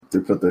They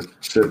put the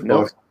shit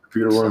Nope. box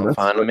computer on. Sounds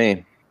fine with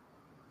me.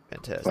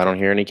 Fantastic. I don't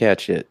hear any cat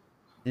shit.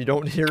 You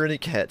don't hear any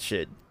cat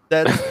shit.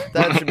 That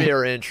should be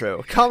our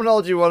intro.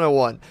 Commonology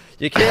 101.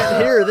 You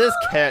can't hear this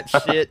cat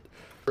shit.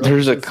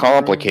 There's a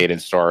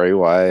complicated story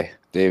why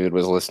David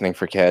was listening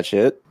for cat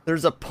shit.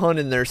 There's a pun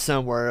in there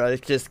somewhere. I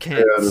just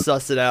can't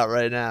suss it out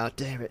right now.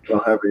 Damn it. I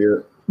don't have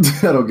it yet.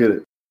 I don't get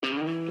it.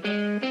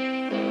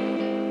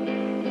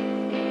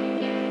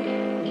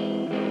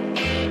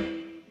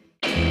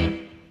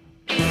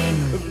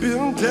 I've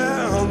been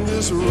down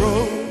this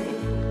road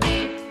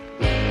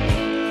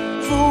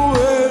for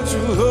way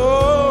too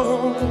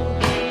long.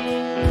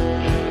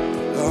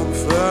 I'm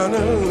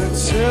finally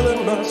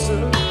telling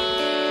myself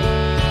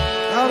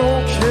I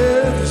don't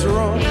care if it's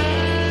wrong.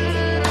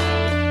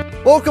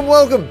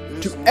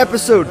 Welcome to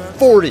episode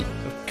 40 of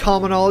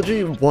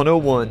Commonology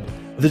 101.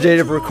 The date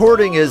of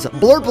recording is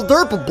blurple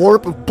derple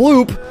blurp of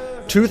bloop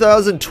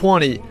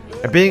 2020.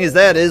 And being as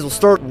that is, we'll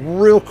start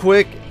real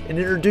quick in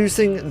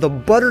introducing the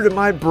butter to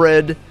my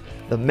bread,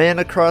 the man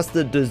across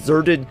the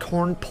deserted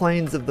corn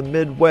plains of the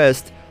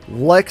Midwest,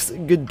 Lex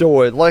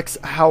Godoy. Lex,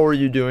 how are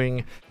you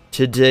doing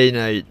today,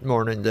 night,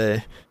 morning,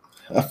 day?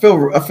 I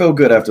feel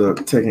good after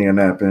taking a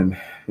nap, and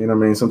you know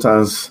what I mean.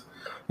 Sometimes,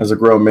 as a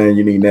grown man,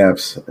 you need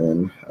naps,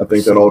 and I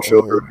think that all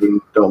children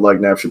who don't like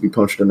naps should be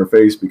punched in their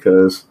face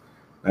because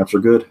naps are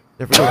good.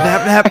 There we go,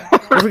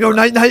 nap. There we go,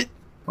 night.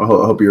 I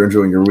hope you're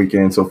enjoying your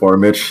weekend so far,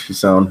 Mitch. You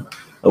sound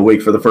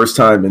awake for the first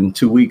time in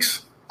 2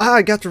 weeks.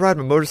 I got to ride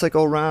my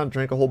motorcycle around,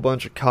 drank a whole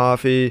bunch of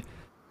coffee,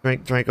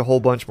 drank a whole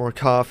bunch more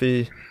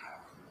coffee.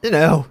 You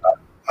know.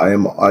 I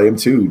am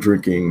too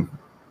drinking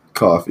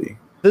coffee.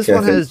 This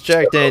one has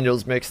Jack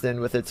Daniels mixed in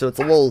with it, so it's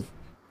a little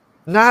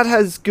not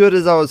as good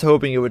as I was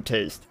hoping it would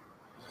taste.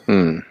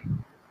 I'm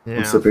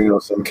Yeah. sipping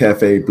on some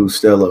Cafe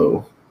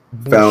Bustelo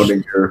found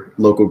in your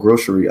local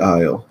grocery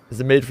aisle. Is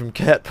it made from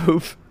cat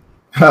poop?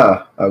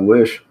 Ha! I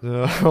wish.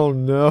 Oh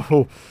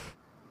no.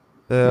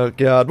 Oh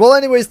god. Well,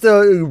 anyways,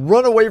 to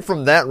run away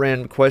from that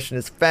random question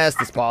as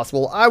fast as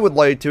possible, I would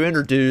like to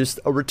introduce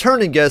a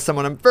returning guest,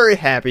 someone I'm very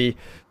happy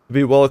to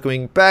be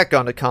welcoming back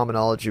onto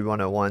Commonology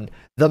 101,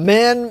 the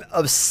man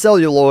of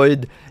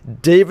celluloid,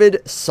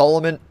 David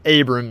Solomon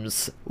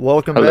Abrams.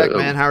 Welcome back,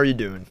 man. How are you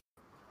doing?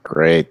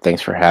 Great.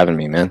 Thanks for having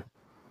me, man.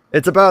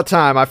 It's about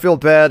time. I feel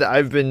bad.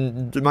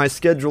 My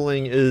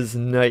scheduling is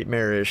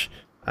nightmarish.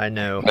 I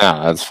know.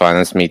 No, that's fine.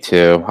 That's me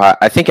too.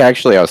 I think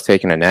actually I was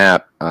taking a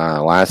nap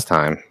last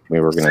time we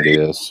were going to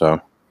do this. So We're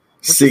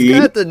just gonna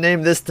have to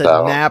name this to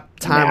nap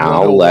time.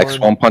 now Lex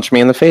won't punch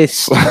me in the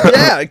face.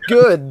 Yeah,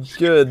 good.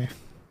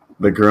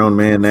 The grown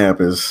man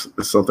nap is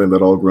something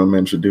that all grown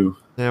men should do.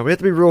 Yeah, we have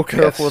to be real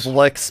careful Yes. with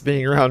Lex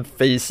being around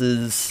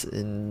faces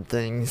and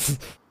things.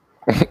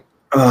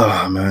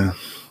 Oh man.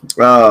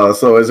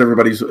 So how's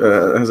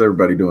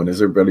everybody doing? Is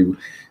everybody's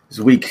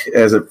week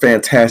as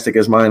fantastic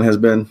as mine has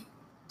been?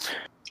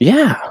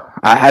 Yeah.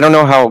 I don't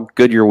know how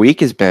good your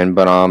week has been,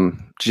 but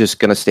I'm just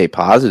going to stay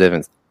positive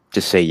and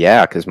just say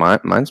yeah, because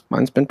mine's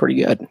been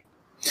pretty good.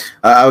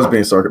 I was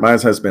being sarcastic. Mine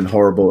has been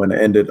horrible, and it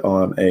ended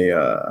on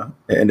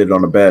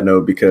a bad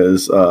note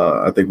because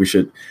I think we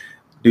should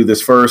do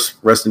this first.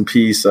 Rest in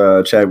peace,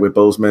 Chadwick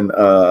Boseman.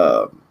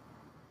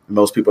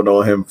 Most people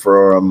know him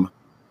from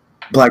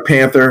Black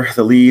Panther.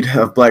 The lead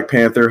of Black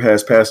Panther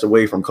has passed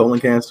away from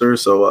colon cancer.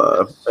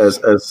 So,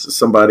 as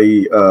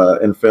somebody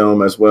in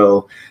film as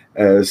well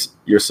as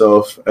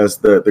yourself, as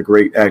the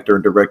great actor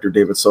and director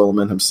David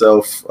Solomon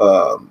himself,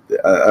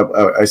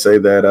 I say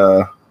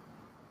that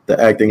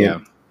the acting. Yeah.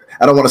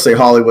 I don't want to say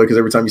Hollywood because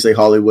every time you say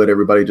Hollywood,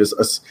 everybody just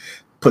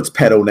puts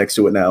pedo next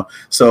to it now.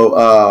 So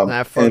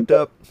That fucked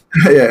up.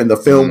 Yeah, in the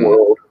film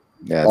world,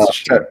 Yeah, that's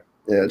true.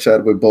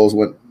 Chadwick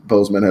Boseman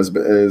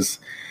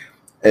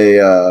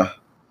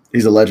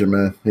he's a legend,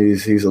 man.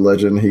 He's a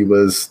legend. He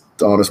was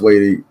on his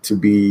way to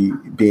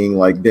being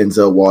like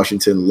Denzel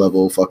Washington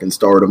level fucking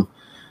stardom,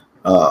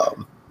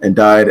 and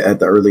died at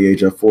the early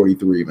age of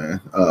 43,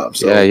 man.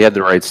 Yeah, he had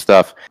the right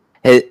stuff.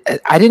 I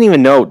didn't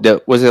even know.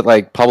 Was it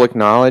like public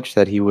knowledge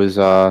that he was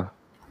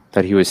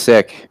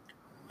sick?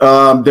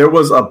 There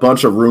was a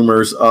bunch of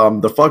rumors.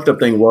 The fucked up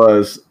thing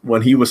was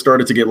when he was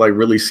started to get like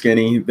really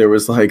skinny, there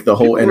was like the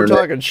whole People were internet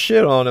talking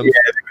shit on him.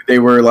 Yeah, they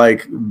were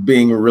like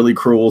being really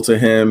cruel to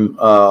him,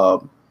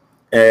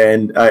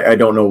 and I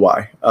don't know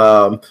why.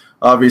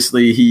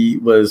 Obviously, he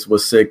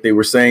was sick. They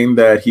were saying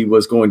that he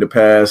was going to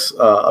pass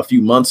a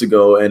few months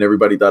ago, and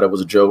everybody thought it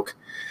was a joke.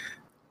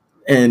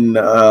 And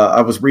I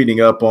was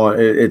reading up on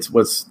it.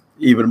 What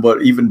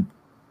even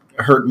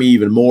hurt me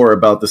even more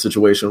about the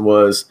situation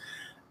was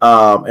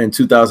in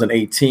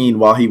 2018,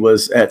 while he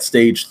was at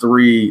stage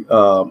 3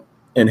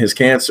 in his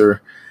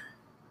cancer,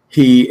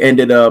 he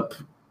ended up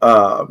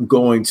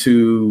going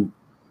to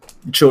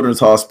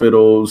children's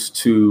hospitals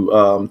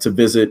to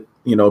visit,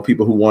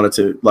 people who wanted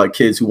to, like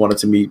kids who wanted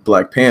to meet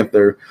Black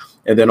Panther.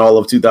 And then all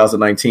of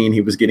 2019,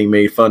 he was getting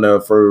made fun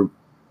of for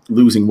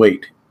losing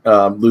weight,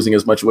 losing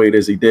as much weight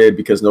as he did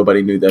because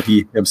nobody knew that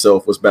he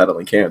himself was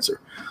battling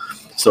cancer.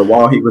 So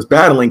while he was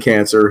battling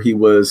cancer, he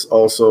was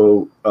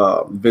also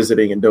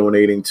visiting and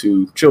donating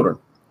to children.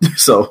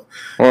 So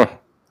Huh.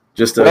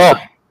 just to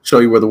Well, show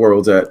you where the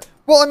world's at.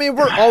 Well, I mean,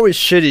 we're always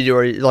shitty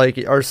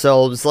to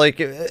ourselves. Like,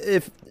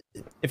 if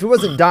it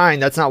wasn't dying,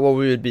 that's not what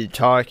we would be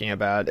talking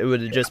about. It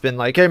would have just been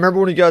like, hey, remember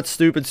when he got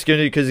stupid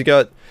skinny because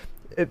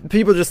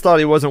people just thought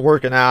he wasn't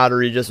working out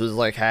or he just was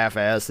like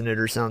half-assing it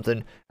or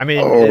something. I mean,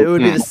 it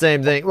would be the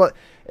same thing. Well,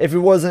 if it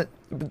wasn't,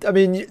 I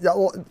mean, it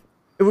would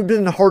have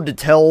been hard to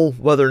tell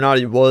whether or not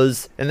he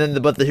was. And then,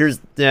 here's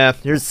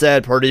the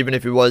sad part. Even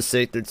if he was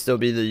sick, there'd still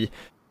be the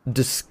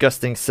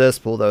disgusting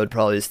cesspool that would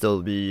probably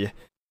still be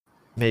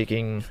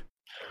making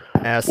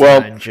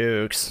asinine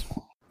jokes.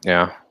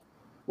 Yeah.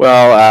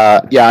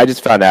 Well, I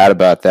just found out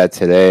about that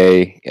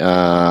today.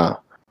 I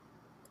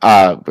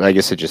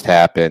guess it just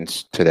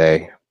happened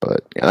today,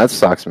 but yeah, that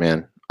sucks,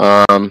 man.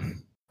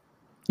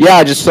 Yeah,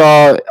 I just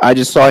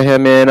saw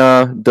him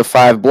in The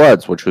Five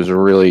Bloods, which was a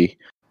really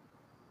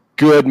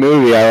good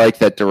movie. I like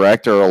that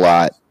director a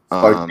lot.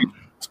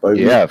 Spike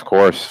Lee. Yeah, of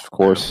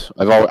course.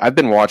 I've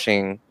been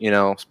watching,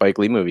 Spike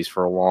Lee movies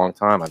for a long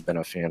time. I've been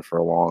a fan for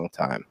a long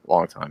time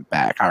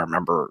back. I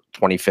remember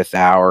 25th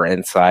Hour,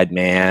 Inside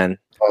Man.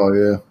 Oh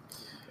yeah.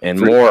 And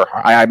more.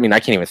 I mean, I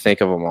can't even think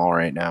of them all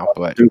right now.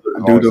 But Do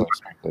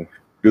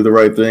the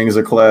Right Thing is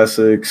a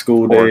classic.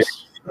 School Day.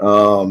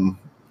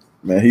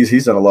 Man,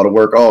 he's done a lot of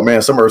work. Oh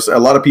man, a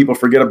lot of people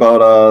forget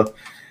about.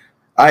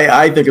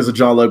 I think it's a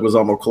John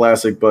Leguizamo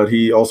classic, but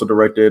he also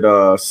directed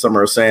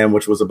Summer of Sam,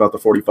 which was about the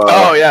 45.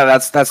 Oh yeah,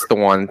 that's the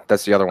one.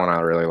 That's the other one I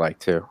really like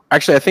too.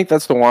 Actually, I think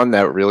that's the one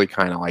that really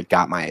kind of like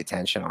got my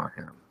attention on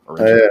him.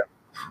 Yeah,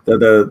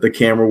 the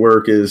camera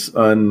work is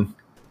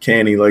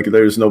uncanny. Like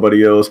there's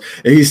nobody else.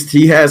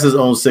 He has his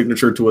own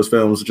signature to his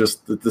films,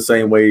 just the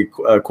same way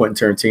Quentin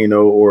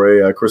Tarantino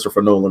or a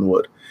Christopher Nolan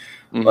would.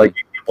 Mm-hmm.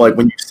 Like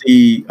when you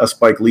see a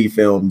Spike Lee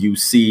film,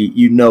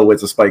 you know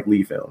it's a Spike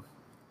Lee film.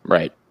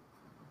 Right.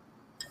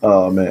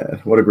 Oh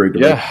man, what a great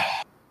director.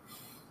 Yeah.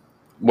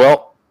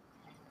 Well,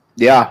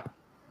 yeah.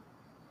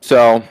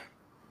 So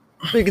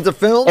speaking of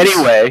films.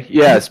 Anyway,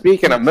 yeah,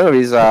 speaking of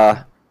movies,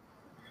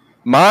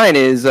 mine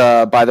is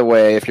by the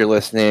way, if you're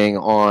listening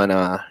on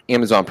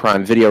Amazon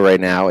Prime Video right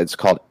now, it's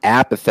called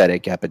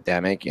Apathetic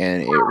Epidemic,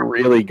 and it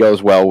really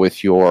goes well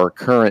with your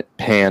current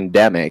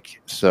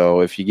pandemic. So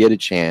if you get a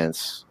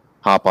chance,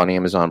 hop on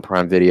Amazon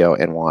Prime Video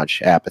and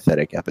watch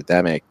Apathetic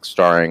Epidemic,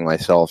 starring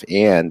myself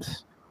and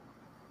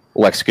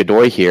Lex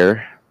Godoy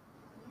here,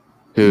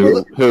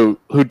 who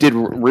did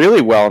really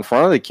well in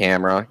front of the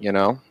camera,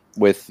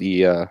 with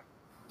the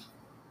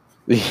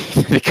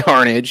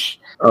carnage.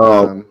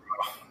 That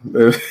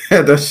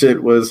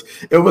shit was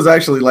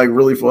actually like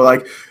really fun.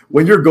 Like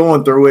when you're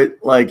going through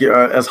it, like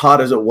as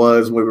hot as it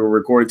was when we were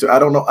recording too, I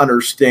don't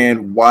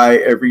understand why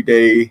every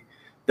day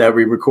that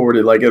we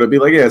recorded, like it'll be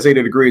like, yeah, it's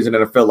 80 degrees, and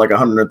then it felt like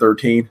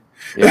 113.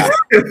 Yeah.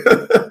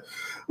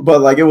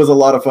 But like it was a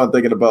lot of fun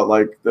thinking about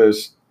like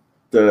this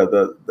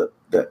the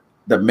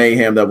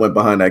mayhem that went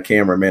behind that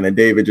camera, man, and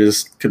David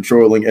just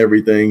controlling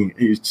everything.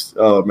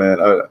 Oh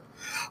man,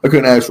 I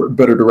couldn't ask for a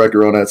better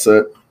director on that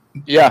set.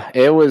 Yeah,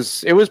 it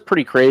was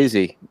pretty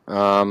crazy.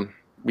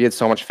 We had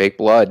so much fake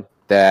blood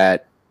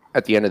that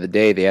at the end of the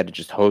day they had to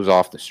just hose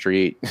off the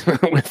street.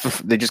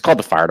 They just called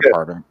the fire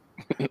department,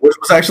 which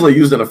was actually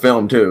used in a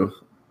film too.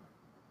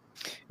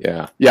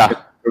 Yeah. It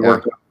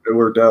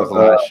worked out. The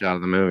last shot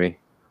of the movie.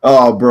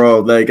 Oh, bro!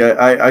 Like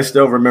I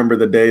still remember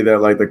the day that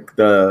like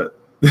the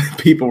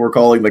people were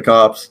calling the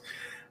cops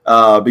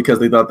because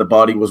they thought the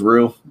body was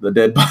real. The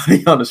dead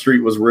body on the street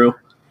was real.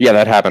 Yeah,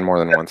 that happened more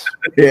than once.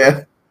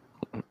 Yeah.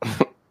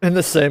 And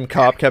the same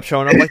cop kept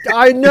showing up like,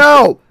 I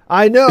know.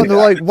 And they're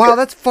like, wow,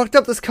 that's fucked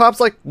up. This cop's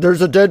like,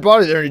 there's a dead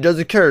body there and he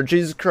doesn't care.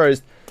 Jesus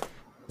Christ.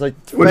 Like,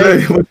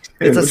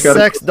 it's a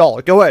sex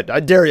doll. Go ahead.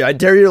 I dare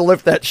you to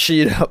lift that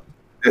sheet up.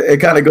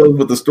 It kind of goes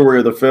with the story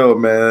of the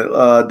film,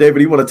 man.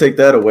 David, you want to take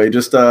that away?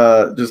 Just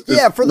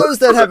yeah. For those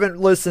that haven't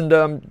listened,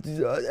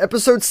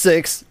 episode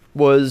 6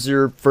 was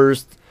your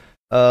first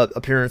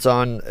appearance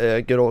on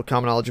good old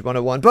Commonology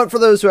 101. But for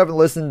those who haven't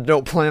listened,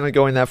 don't plan on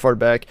going that far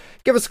back.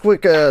 Give us a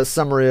quick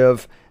summary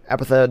of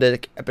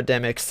Apathetic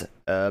Epidemic's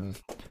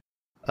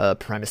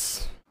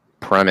premise.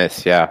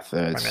 Yeah.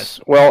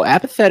 Well,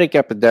 Apathetic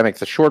Epidemic,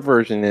 the short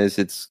version is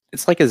it's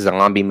like a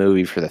zombie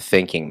movie for the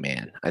thinking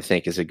man, I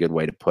think is a good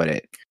way to put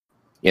it.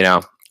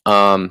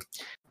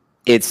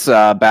 It's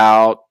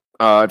about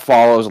it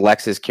follows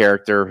Lex's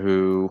character,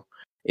 who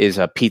is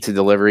a pizza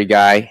delivery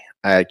guy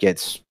that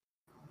gets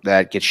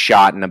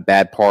shot in a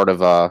bad part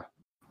of a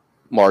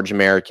large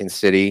American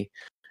city,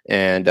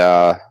 and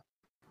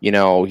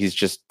he's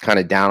just kind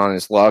of down on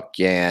his luck,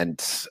 and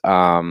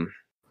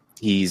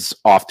he's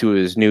off to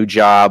his new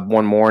job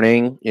one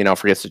morning,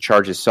 forgets to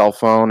charge his cell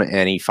phone,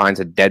 and he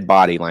finds a dead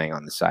body laying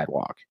on the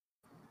sidewalk.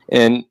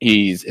 And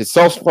his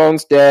cell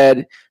phone's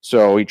dead,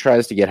 so he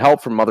tries to get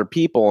help from other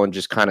people and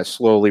just kind of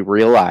slowly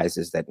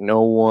realizes that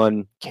no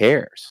one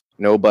cares.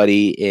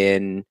 Nobody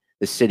in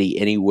the city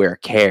anywhere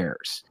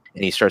cares.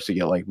 And he starts to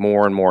get like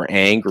more and more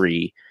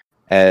angry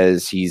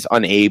as he's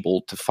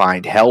unable to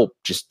find help,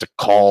 just to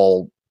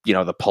call,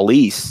 the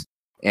police,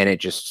 and it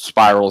just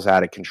spirals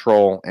out of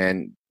control,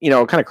 and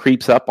it kind of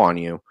creeps up on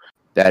you.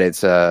 that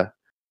it's a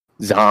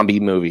zombie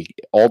movie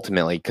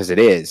ultimately, because it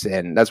is,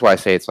 and that's why I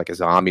say it's like a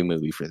zombie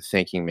movie for the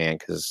thinking man,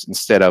 because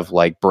instead of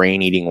like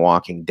brain eating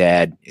Walking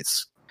Dead,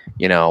 it's,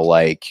 you know,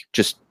 like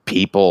just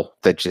people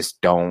that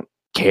just don't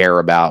care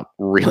about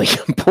really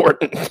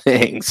important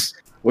things.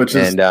 Which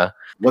is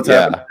what's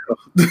happening.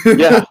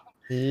 Yeah.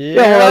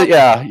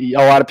 Yeah.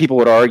 Yeah, a lot of people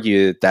would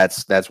argue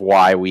that that's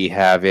why we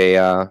have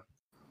a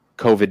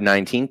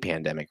COVID-19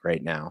 pandemic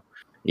right now.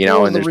 You know,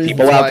 Well, and the there's reasons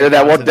people out why there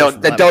that vaccinations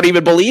don't matter.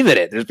 even believe in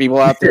it. There's people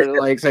out there that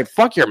like say,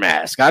 "Fuck your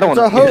mask." I don't. It's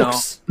a You know,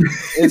 hoax.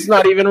 it's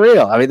not even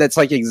real. I mean, that's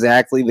like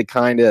exactly the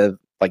kind of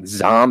like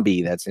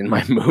zombie that's in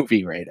my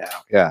movie right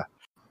now. Yeah.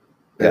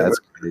 Yeah, that's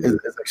crazy.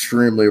 It's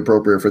extremely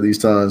appropriate for these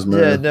times, man.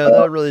 Yeah,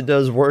 no, that really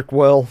does work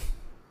well.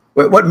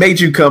 What made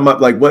you come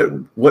up? Like,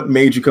 what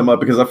made you come up?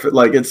 Because I feel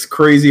like it's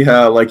crazy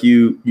how like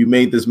you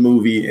made this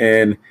movie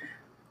and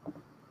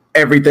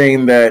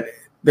everything that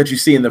you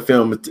see in the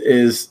film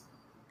is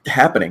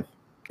happening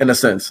in a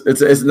sense.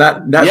 It's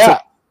not Yeah.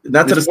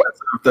 not to the sense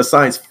of the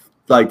science,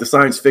 like the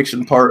science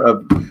fiction part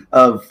of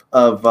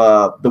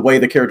the way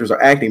the characters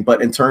are acting,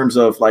 but in terms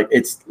of like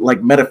it's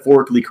like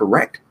metaphorically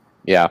correct.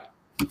 Yeah.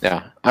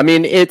 I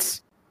mean,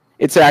 it's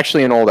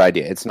actually an old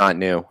idea. It's not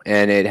new,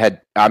 and it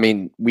had. I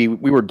mean, we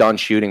were done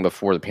shooting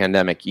before the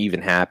pandemic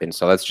even happened,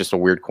 so that's just a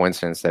weird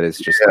coincidence that it's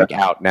just like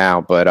out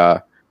now.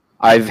 But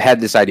I've had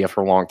this idea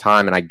for a long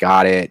time, and I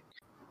got it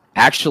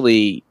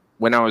actually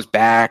when I was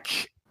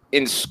back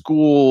in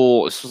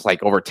school. This was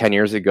like over 10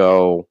 years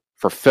ago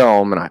for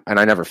film, and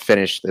I never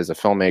finished as a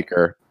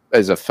filmmaker,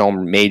 as a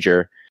film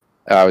major.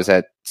 I was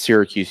at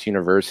Syracuse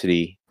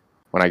University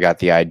when I got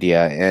the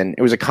idea, and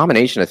it was a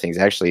combination of things.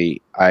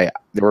 Actually, there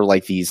were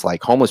like these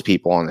like homeless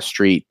people on the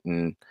street,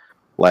 and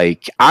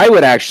like I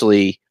would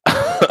actually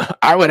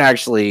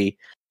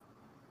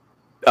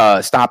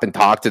stop and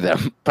talk to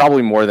them,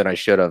 probably more than I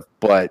should have.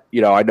 But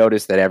you know, I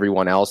noticed that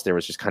everyone else there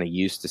was just kind of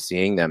used to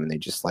seeing them, and they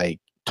just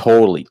like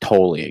totally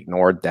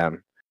ignored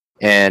them.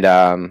 And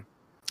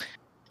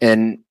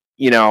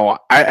you know,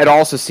 I'd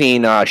also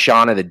seen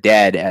Shaun of the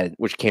Dead,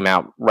 which came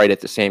out right at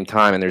the same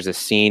time. And there's a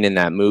scene in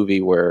that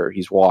movie where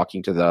he's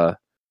walking to the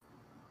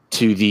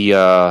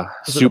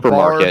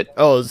supermarket.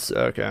 Oh, it's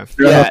okay.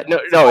 Yeah,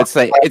 no, it's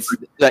like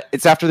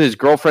it's after his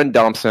girlfriend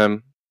dumps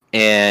him,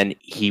 and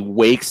he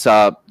wakes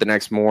up the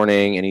next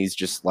morning, and he's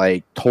just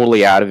like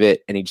totally out of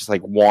it, and he just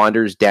like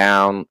wanders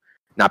down,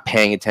 not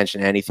paying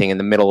attention to anything in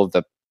the middle of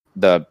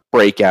the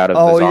breakout of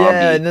the zombie.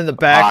 Yeah, and in the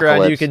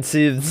background you apocalypse. can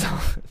see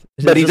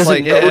But he doesn't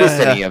like, notice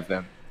any of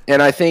them.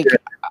 And I think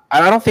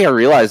I don't think I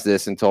realized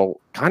this until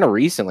kind of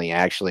recently.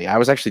 Actually, I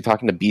was actually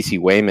talking to BC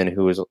Wayman,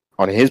 who was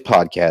on his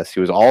podcast,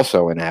 who was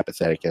also an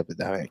apathetic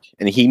epidemic,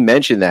 and he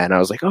mentioned that, and I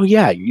was like, "Oh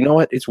yeah, you know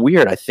what? It's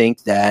weird. I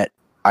think that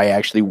I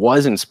actually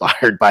was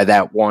inspired by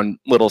that one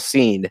little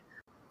scene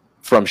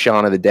from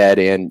Shaun of the Dead,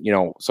 and you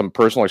know, some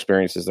personal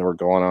experiences that were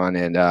going on,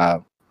 and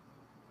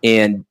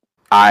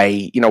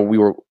I, you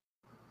know,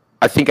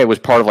 I think I was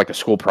part of like a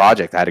school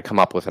project. I had to come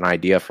up with an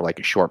idea for like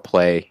a short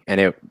play.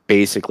 And it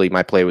basically,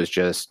 my play was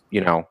just,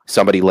 you know,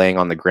 somebody laying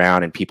on the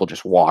ground and people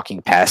just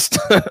walking past,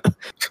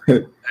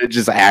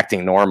 just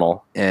acting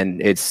normal.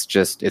 And it's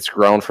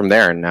grown from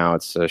there. And now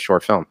it's a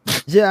short film.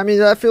 Yeah, I mean,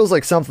 that feels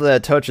like something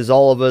that touches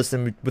all of us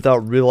and without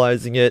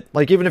realizing it.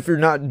 Like, even if you're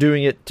not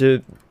doing it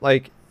to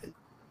like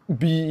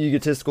be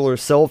egotistical or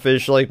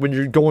selfish, like when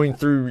you're going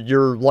through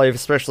your life,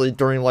 especially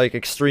during like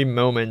extreme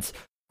moments,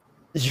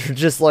 you're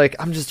just like,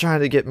 I'm just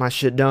trying to get my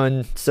shit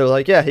done. So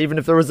like, yeah, even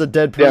if there was a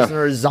dead person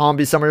or a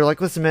zombie somewhere, you're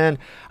like, listen, man,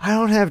 I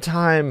don't have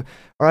time,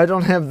 or I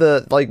don't have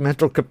the like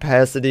mental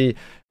capacity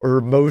or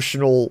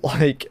emotional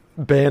like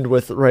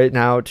bandwidth right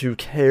now to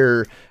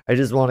care. I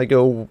just want to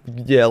go,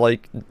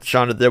 like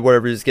Shaun of the Dead,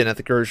 whatever he's getting at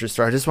the grocery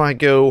store. I just want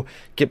to go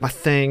get my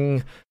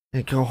thing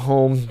and go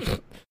home.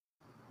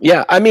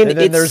 Yeah, I mean,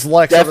 it's there's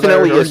Lex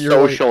definitely over there, a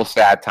social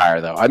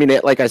satire, though. I mean,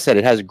 like I said,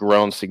 it has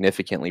grown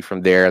significantly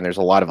from there, and there's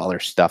a lot of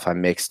other stuff I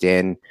mixed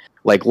in.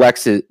 Like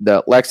Lex is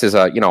a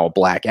a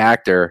black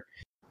actor,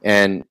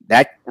 and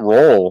that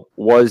role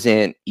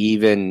wasn't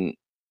even.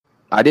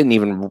 I didn't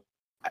even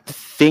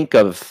think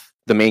of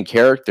the main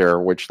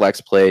character, which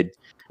Lex played,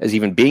 as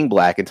even being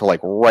black until like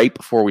right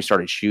before we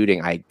started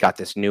shooting. I got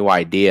this new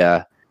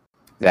idea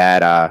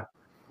that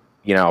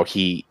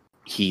he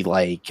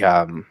like.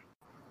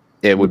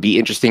 It would be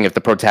interesting if the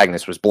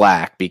protagonist was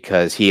black,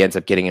 because he ends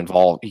up getting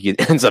involved. He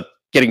ends up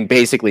getting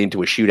basically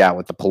into a shootout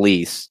with the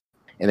police,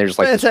 and there's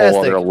like this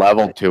whole other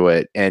level to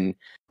it, and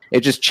it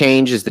just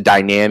changes the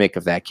dynamic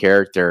of that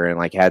character and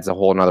like adds a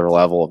whole another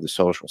level of the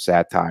social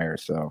satire.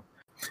 So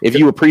if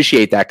you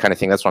appreciate that kind of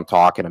thing, that's what I'm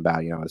talking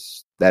about. You know,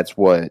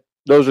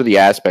 those are the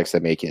aspects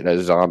that make it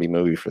a zombie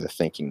movie for the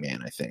thinking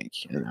man, I think,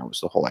 and that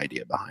was the whole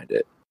idea behind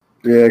it.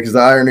 Yeah, because the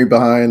irony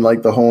behind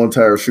like the whole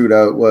entire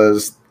shootout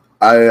was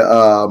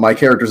my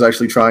character's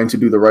actually trying to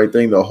do the right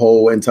thing the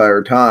whole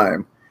entire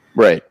time.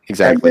 Right,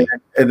 exactly.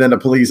 And then the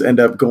police end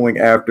up going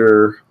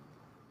after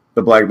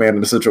the black man in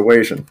the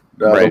situation,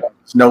 right.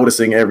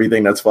 Noticing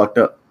everything that's fucked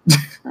up.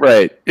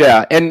 Right.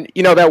 Yeah. And,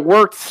 that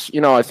worked,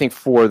 I think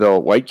for the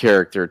white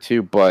character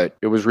too, but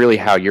it was really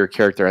how your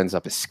character ends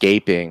up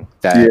escaping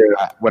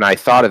that when I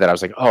thought of that, I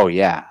was like, oh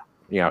yeah,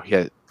 he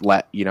had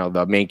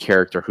the main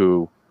character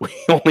who we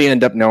only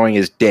end up knowing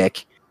is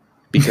Dick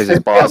because his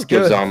boss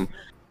gives him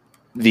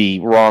the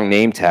wrong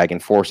name tag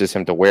and forces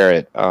him to wear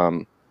it.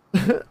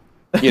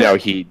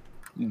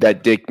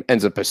 That Dick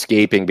ends up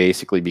escaping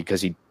basically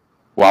because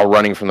while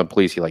running from the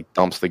police, he like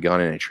dumps the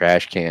gun in a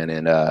trash can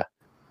and,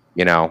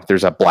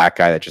 there's a black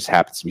guy that just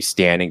happens to be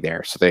standing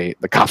there. So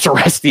the cops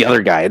arrest the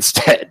other guy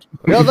instead.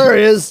 Well, there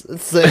he is.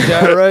 It's the same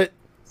guy, right?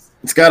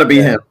 It's got to be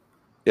him.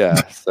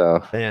 Yeah. So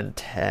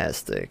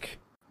fantastic.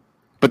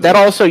 But that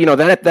also,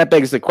 that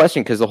begs the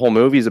question because the whole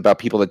movie is about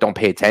people that don't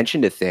pay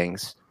attention to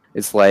things.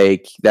 It's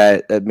like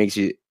that makes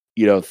you,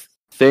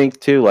 think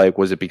too, like,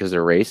 was it because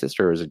they're racist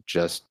or is it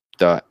just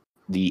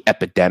the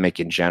epidemic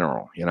in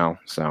general,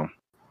 So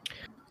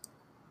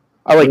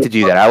I like to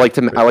do that. I like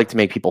to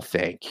make people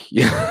think.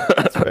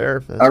 That's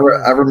fair. I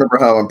remember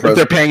how impressed if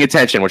they're paying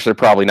attention, which they're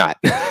probably not.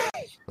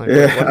 What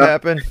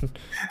happened?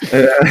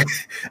 I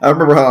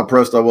remember how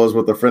impressed I was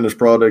with the finished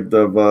product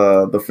of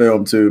the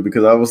film too,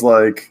 because I was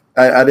like,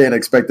 I didn't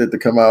expect it to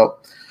come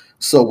out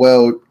so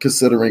well,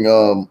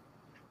 considering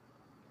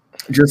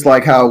just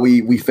like how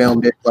we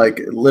filmed it,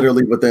 like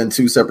literally within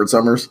 2 separate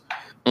summers.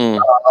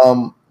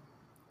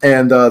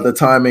 And the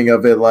timing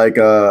of it,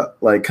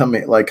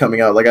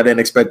 coming out, like I didn't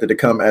expect it to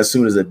come as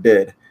soon as it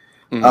did.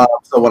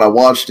 So when I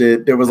watched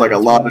it, there was like a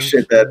lot of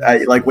shit that I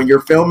like when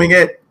you're filming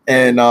it,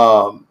 and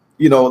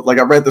like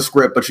I read the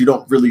script, but you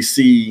don't really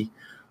see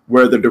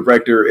where the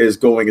director is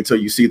going until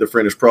you see the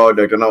finished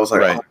product. And I was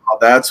like, oh,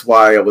 that's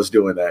why I was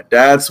doing that.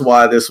 That's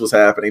why this was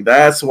happening.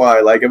 That's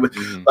why, like, it was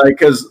like,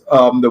 because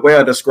the way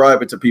I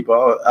describe it to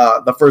people,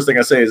 the first thing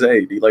I say is,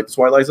 "Hey, do you like the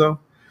Twilight Zone?"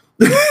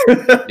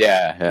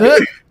 Yeah.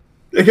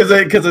 Because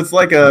it's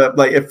like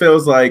it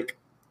feels like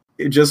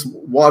just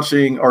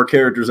watching our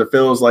characters, it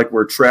feels like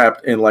we're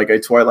trapped in like a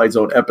Twilight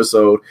Zone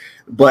episode,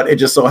 but it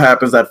just so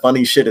happens that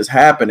funny shit is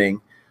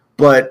happening,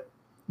 but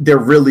they're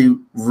really,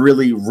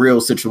 really real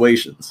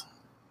situations.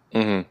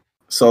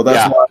 So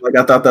that's why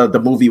I thought that the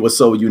movie was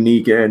so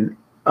unique. And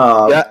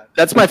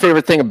that's my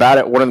favorite thing about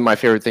it. One of my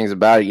favorite things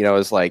about it,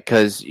 is like,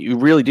 because you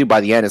really do, by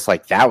the end, it's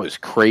like, that was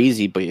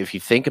crazy. But if you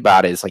think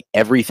about it, it's like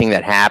everything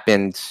that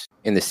happened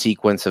in the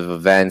sequence of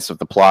events of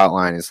the plot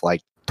line is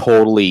like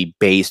totally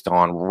based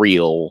on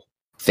real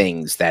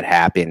things that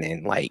happen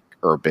in like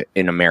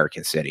in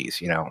American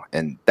cities,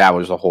 and that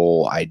was the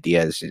whole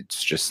idea. Is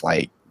it's just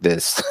like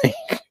this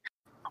like,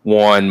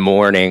 one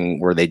morning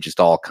where they just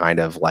all kind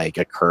of like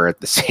occur at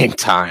the same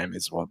time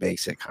is what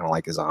makes it kind of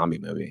like a zombie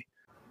movie.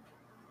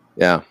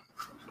 Yeah,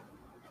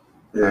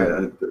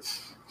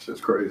 it's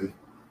just crazy.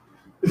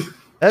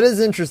 That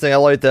is interesting. I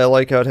like that. I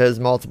like how it has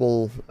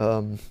multiple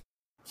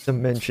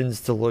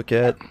dimensions to look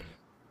at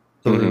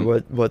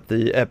through what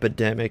the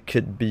epidemic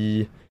could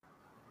be.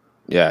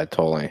 Yeah,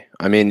 totally.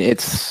 I mean,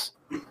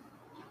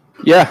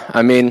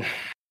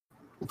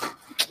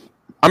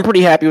 I'm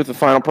pretty happy with the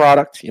final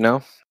product,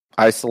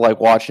 I still like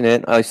watching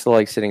it. I still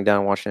like sitting down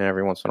and watching it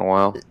every once in a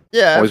while.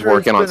 Yeah. Always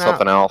working on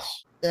something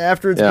else.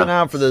 After it's been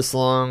out for this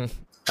long,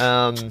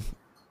 how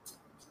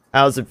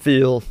does it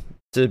feel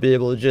to be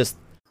able to just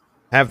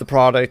have the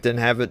product and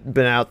have it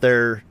been out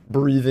there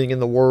breathing in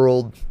the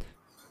world?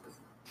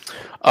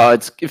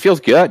 It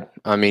feels good.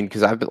 I mean,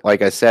 because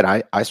like I said,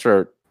 I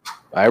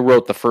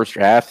wrote the first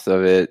draft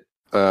of it,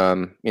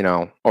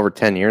 over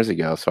 10 years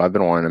ago. So I've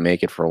been wanting to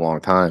make it for a long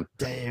time.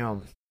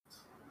 Damn.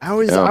 I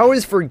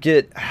always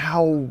forget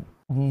how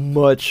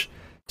much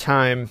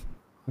time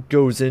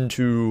goes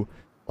into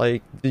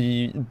like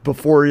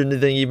before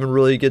anything even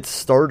really gets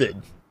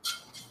started.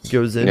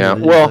 Goes into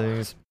these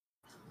things.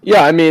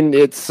 Yeah, I mean,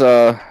 it's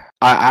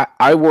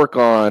I work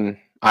on.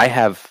 I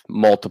have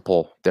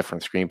multiple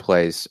different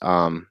screenplays.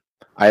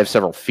 I have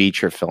several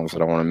feature films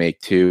that I want to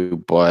make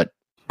too, but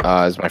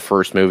as my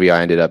first movie,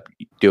 I ended up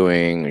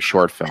doing a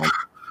short film.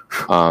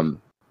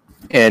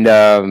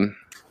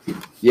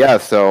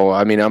 So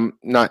I mean,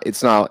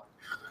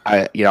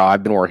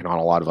 I've been working on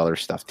a lot of other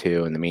stuff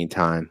too in the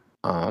meantime.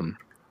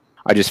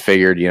 I just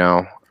figured,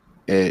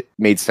 it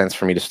made sense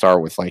for me to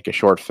start with like a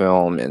short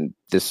film and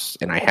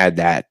I had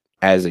that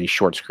as a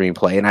short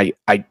screenplay. And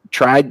I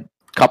tried a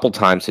couple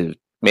times to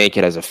make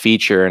it as a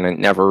feature and it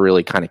never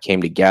really kind of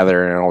came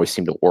together and it always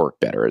seemed to work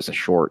better as a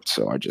short.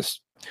 So I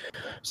just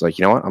was like,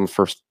 you know what,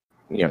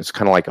 it's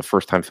kind of like a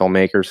first time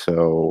filmmaker.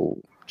 So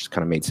it just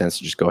kind of made sense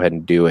to just go ahead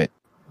and do it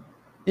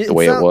the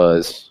way it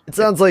was. It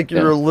sounds like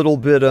you're a little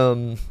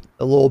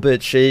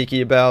bit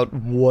shaky about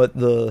what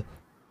the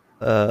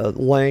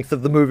length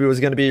of the movie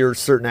was going to be or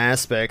certain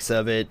aspects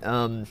of it.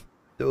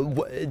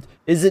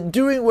 Is it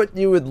doing what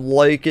you would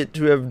like it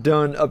to have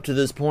done up to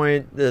this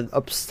point? The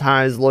ups,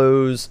 highs,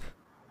 lows?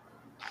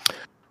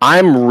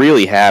 I'm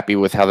really happy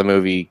with how the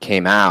movie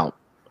came out,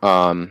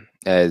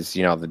 as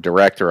the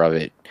director of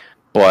it.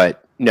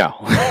 But no,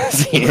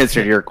 the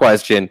answer to your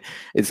question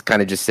is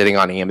kind of just sitting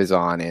on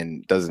Amazon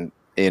and doesn't.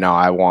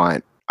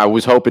 I I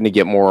was hoping to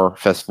get more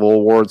festival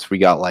awards. We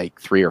got like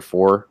 3 or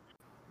 4.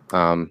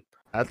 That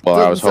I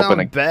was doesn't hoping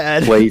sound to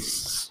bad.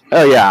 place.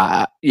 Oh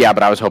yeah,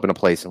 but I was hoping to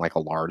place in like a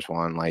large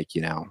one, like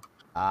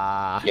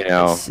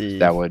I see.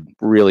 that would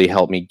really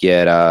help me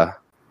get a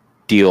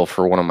deal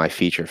for one of my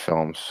feature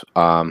films.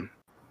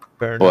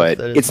 Fair But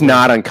enough. it's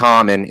not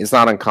uncommon. It's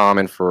not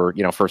uncommon for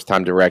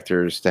first-time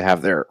directors to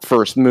have their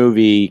first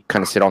movie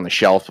kind of sit on the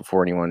shelf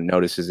before anyone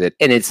notices it,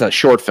 and it's a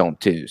short film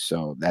too.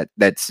 So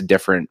that's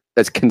different.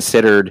 That's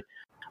considered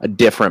a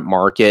different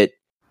market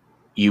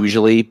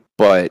usually.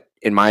 But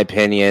in my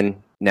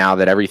opinion, now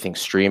that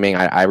everything's streaming,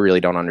 I really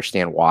don't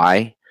understand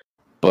why.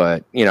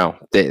 But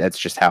that's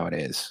just how it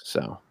is.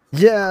 So.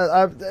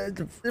 Yeah,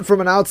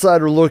 from an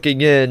outsider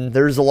looking in,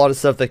 there's a lot of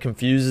stuff that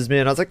confuses me,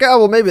 and I was like, oh,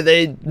 well,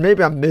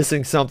 maybe I'm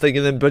missing something,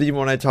 and then, but even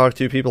when I talk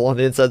to people on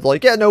the inside, they're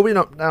like, yeah, no, I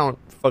don't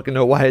fucking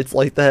know why it's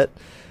like that.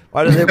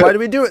 Why do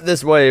we do it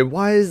this way?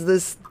 Why is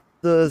this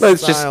the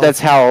style? That's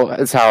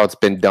how it's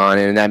been done,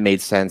 and that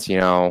made sense,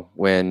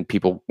 when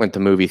people went to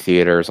movie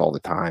theaters all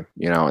the time,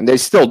 and they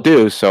still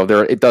do, so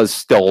it does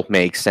still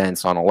make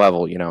sense on a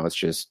level, it's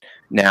just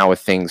now with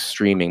things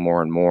streaming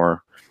more and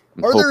more,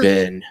 I'm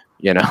hoping.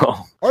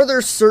 Are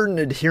there certain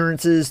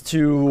adherences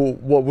to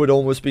what would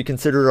almost be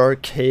considered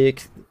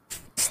archaic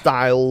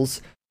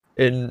styles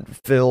in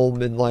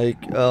film and like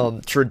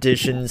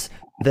traditions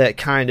that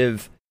kind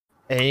of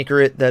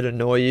anchor it that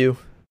annoy you?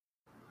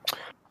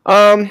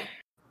 Not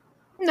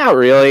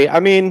really. I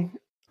mean,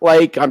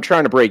 like I'm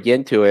trying to break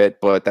into it,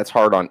 but that's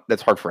hard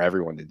for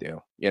everyone to do,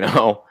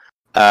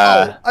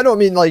 I don't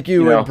mean like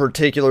you in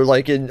particular,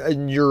 like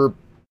in your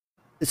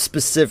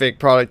specific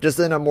product, just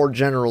in a more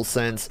general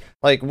sense.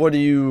 Like, what do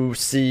you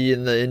see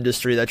in the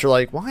industry that you're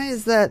like, why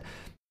is that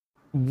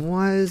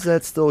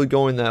still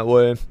going that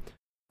way?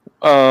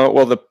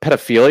 Well, the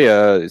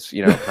pedophilia is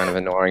kind of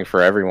annoying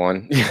for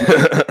everyone.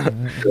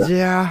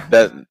 Yeah.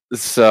 It'd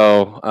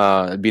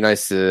be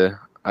nice to.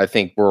 I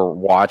think we're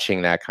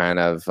watching that kind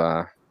of.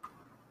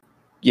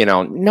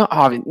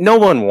 No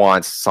one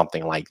wants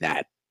something like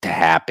that to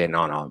happen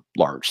on a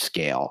large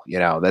scale.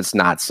 That's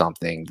not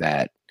something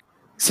that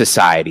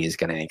society is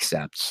going to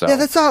accept. So yeah,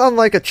 that's not on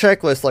like a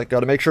checklist. Like, got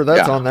to make sure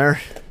that's on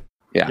there.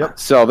 Yeah. Yep.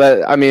 So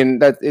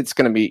it's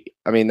going to be.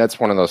 That's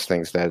one of those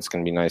things that it's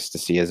going to be nice to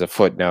see as a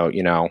footnote.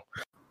 In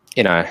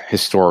a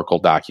historical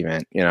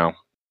document. Burn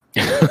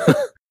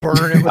it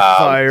with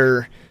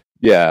fire.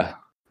 Yeah.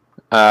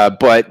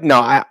 But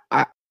no, I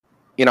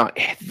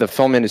the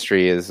film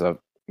industry is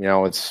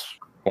it's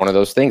one of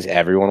those things.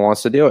 Everyone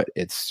wants to do it.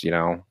 It's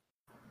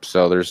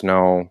so there's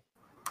no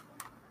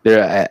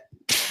there.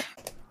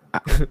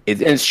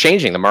 It's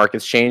changing. The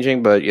market's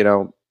changing, but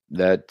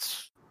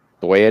that's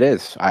the way it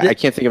is. I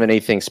can't think of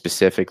anything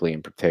specifically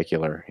in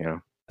particular.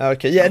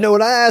 Okay, yeah, no.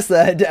 When I asked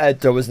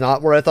that was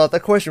not where I thought the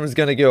question was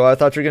going to go. I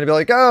thought you were going to be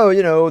like,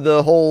 oh,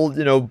 the whole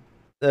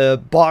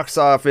box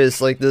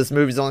office, like this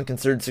movie's only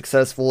considered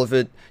successful if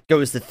it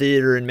goes to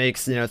theater and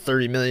makes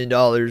 $30 million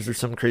or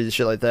some crazy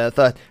shit like that.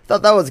 I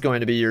thought that was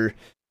going to be your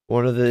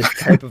one of the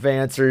type of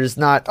answers,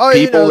 not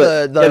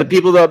the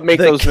people that make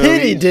those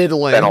kitty movies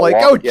diddling,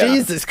 like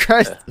Jesus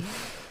Christ.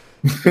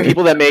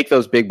 People that make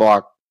those big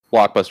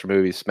blockbuster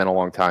movies spend a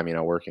long time,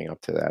 working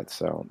up to that.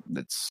 So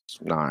it's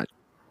not.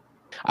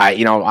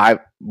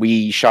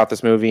 We shot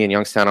this movie in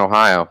Youngstown,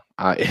 Ohio.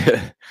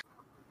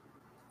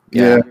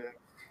 Yeah.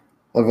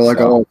 I feel like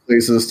all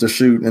places to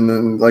shoot, and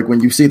then like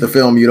when you see the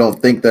film, you don't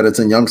think that it's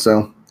in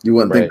Youngstown. You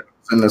wouldn't think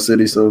it's in the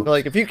city. So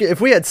like if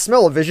we had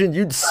smell-o-vision,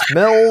 you'd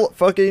smell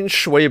fucking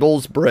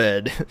Schwabel's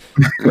bread.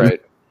 Right.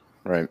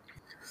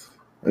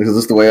 Because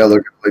that's the way I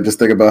look. Like just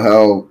think about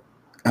how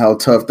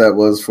tough that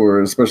was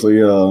for, especially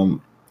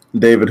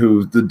David,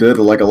 who did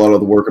like a lot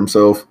of the work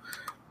himself,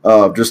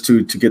 just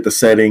to get the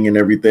setting and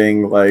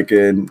everything, like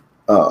and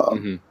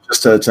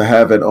just to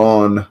have it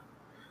on.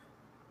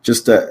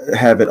 Just to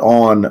have it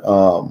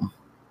on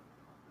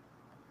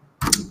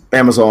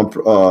Amazon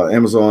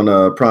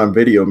Prime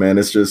Video, man,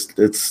 it's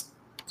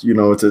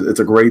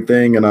a great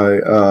thing, and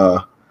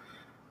I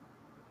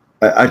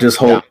just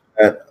hope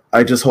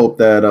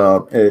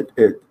that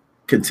it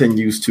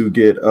continues to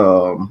get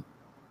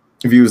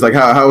views. Like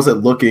how is it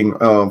looking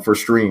for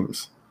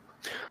streams?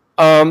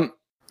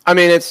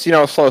 It's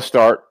a slow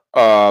start,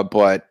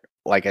 but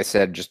like I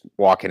said, just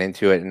walking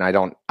into it, and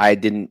I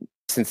didn't.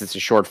 Since it's a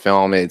short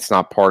film, it's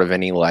not part of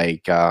any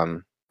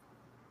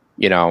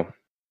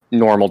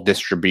normal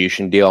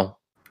distribution deal.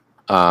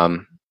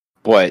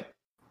 But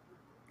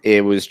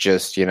it was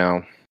just, it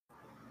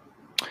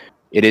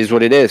is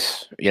what it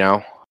is.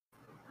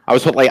 I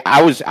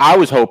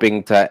was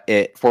hoping for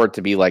it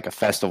to be like a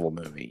festival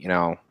movie.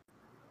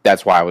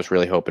 That's why I was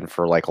really hoping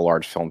for like a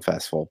large film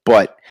festival.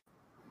 But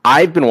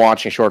I've been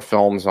watching short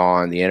films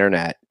on the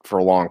internet for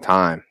a long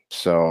time.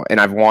 So, and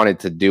I've wanted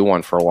to do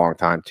one for a long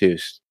time too.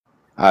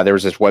 There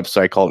was this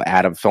website called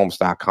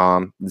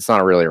adamfilms.com. It's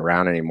not really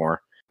around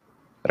anymore,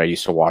 that I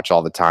used to watch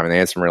all the time. And they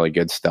had some really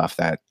good stuff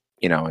that,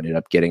 ended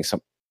up getting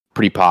some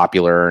pretty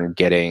popular and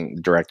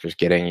directors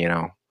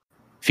getting,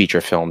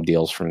 feature film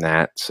deals from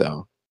that.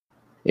 So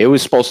it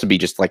was supposed to be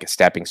just like a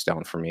stepping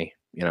stone for me.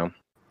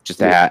 just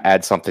to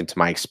add something to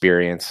my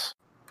experience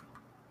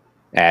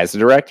as a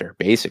director,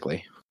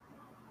 basically.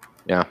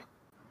 Yeah.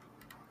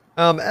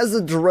 As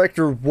a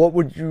director, what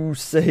would you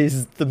say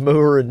is the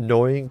more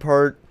annoying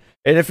part?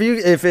 And if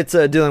it's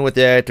dealing with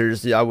the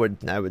actors, yeah, I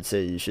would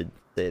say you should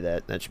say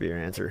that. That should be your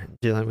answer.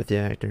 Dealing with the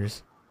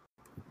actors.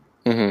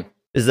 Mm-hmm.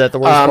 Is that the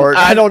worst part?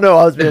 I don't know.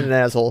 I was being an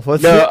asshole.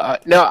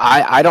 No,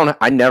 I don't.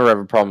 I never have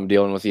a problem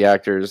dealing with the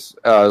actors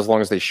as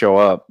long as they show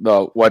up.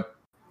 But what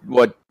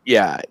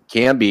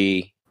can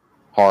be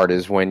hard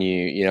is when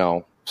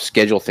you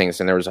schedule things,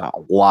 and there was a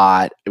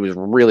lot. It was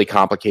really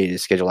complicated to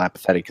schedule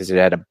Apathetic because it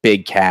had a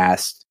big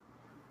cast,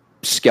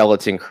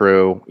 skeleton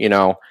crew.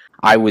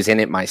 I was in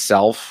it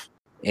myself,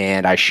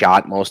 and I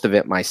shot most of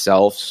it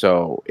myself,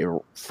 so it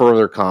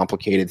further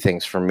complicated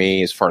things for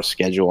me as far as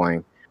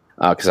scheduling.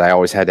 Because I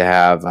always had to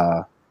have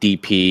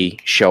DP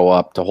show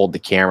up to hold the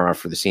camera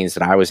for the scenes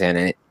that I was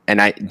in,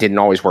 and I didn't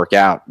always work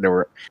out.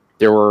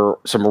 There were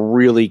some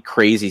really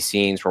crazy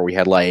scenes where we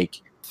had like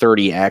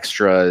 30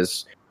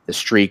 extras. The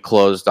street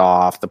closed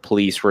off. The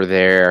police were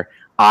there.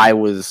 I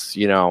was,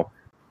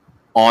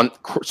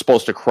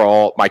 supposed to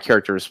crawl. My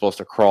character was supposed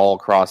to crawl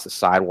across the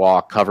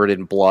sidewalk, covered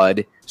in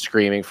blood,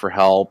 screaming for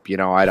help.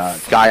 I had a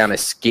guy on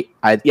this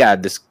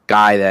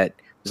guy that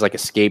was like a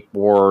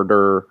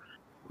skateboarder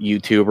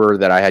YouTuber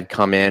that I had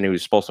come in who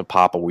was supposed to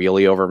pop a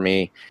wheelie over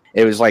me.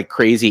 It was like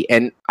crazy,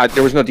 and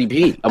there was no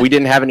DP. We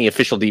didn't have any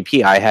official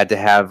DP. I had to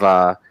have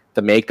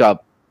the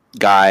makeup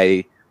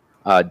guy,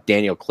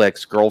 Daniel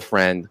Click's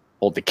girlfriend,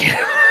 hold the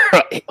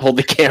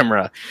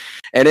camera,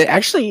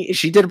 and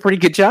she did a pretty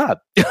good job.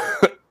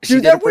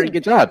 Did a pretty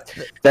good job.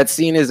 That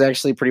scene is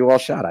actually pretty well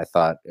shot, I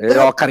thought. It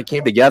all kind of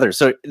came together.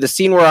 So the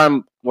scene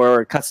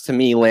where it cuts to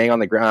me laying on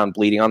the ground,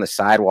 bleeding on the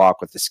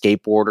sidewalk with the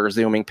skateboarder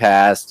zooming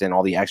past and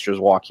all the extras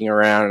walking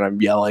around, and I'm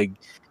yelling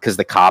because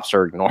the cops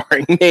are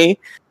ignoring me.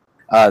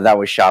 That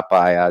was shot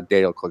by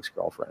Daniel Click's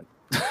girlfriend.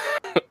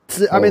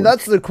 I mean,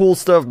 that's the cool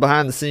stuff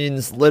behind the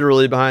scenes,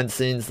 literally behind the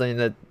scenes thing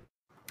that,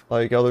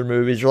 like other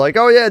movies, you're like,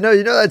 oh yeah, no,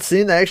 that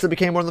scene that actually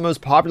became one of the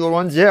most popular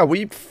ones? Yeah,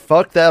 we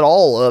fucked that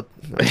all up.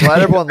 I'm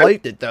glad everyone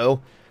liked it,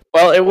 though.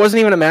 Well, it wasn't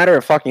even a matter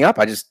of fucking up.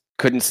 I just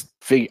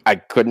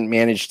couldn't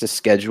manage to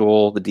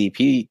schedule the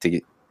DP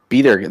to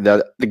be there.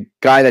 The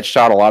guy that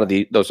shot a lot of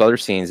those other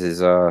scenes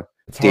is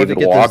David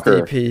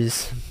Walker.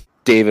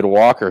 David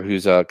Walker,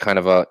 who's a kind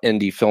of a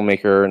indie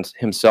filmmaker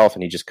himself,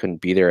 and he just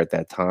couldn't be there at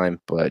that time,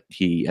 but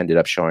he ended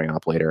up showing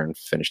up later and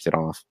finished it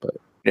off. But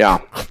yeah.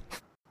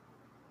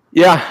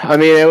 Yeah, I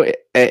mean,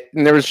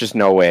 there was just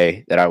no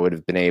way that I would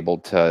have been able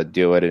to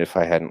do it if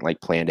I hadn't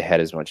planned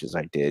ahead as much as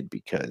I did,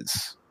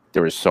 because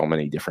there was so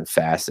many different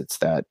facets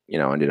that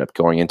ended up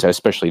going into,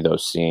 especially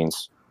those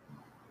scenes.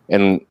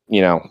 And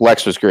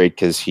Lex was great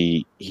because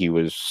he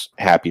was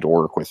happy to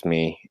work with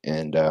me,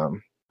 and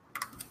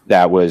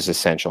that was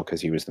essential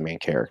because he was the main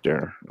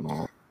character.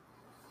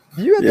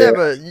 You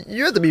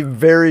have to be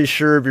very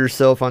sure of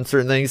yourself on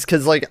certain things,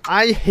 because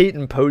I hate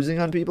imposing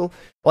on people.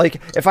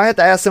 If I have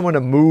to ask someone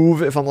to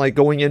move, if I'm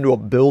going into a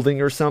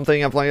building or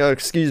something, I'm like, oh,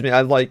 excuse me,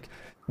 I'd like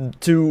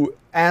to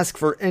ask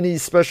for any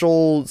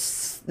special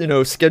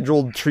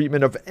scheduled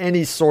treatment of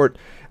any sort.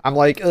 I'm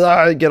like,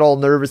 I get all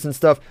nervous and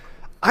stuff.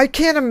 I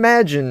can't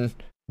imagine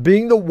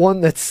being the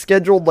one that's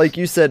scheduled, like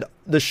you said,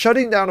 the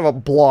shutting down of a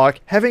block,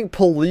 having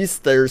police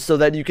there so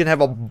that you can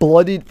have a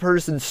bloodied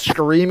person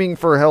screaming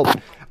for help.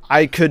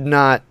 I could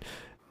not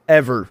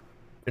ever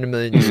in a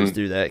million years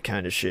do that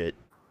kind of shit.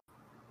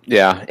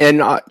 Yeah,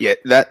 and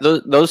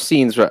those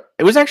scenes,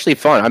 it was actually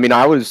fun. I mean,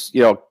 I was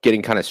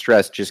getting kind of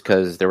stressed just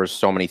because there were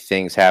so many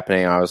things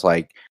happening. I was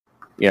like,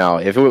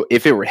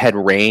 if it had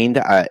rained,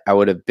 I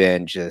would have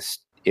been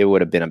it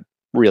would have been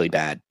really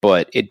bad,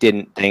 but it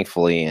didn't,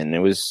 thankfully, and it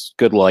was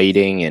good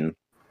lighting, and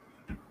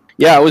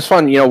yeah, it was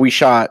fun. We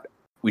shot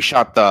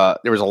the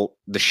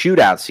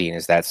shootout scene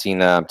is that scene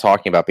that I'm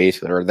talking about,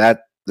 basically, or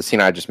that. The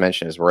scene I just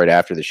mentioned is right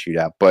after the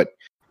shootout, but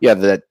yeah,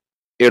 that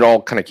it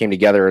all kind of came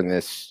together in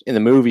the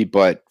movie.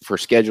 But for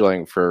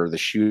scheduling for the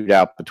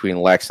shootout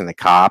between Lex and the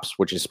cops,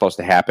 which is supposed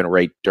to happen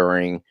right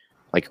during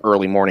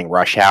early morning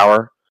rush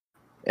hour,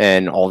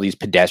 and all these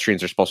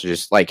pedestrians are supposed to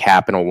just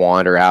happen to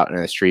wander out in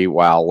the street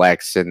while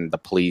Lex and the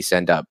police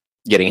end up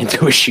getting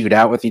into a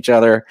shootout with each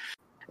other.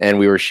 And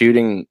we were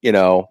shooting,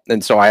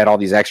 and so I had all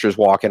these extras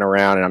walking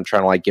around, and I'm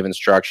trying to give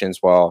instructions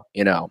while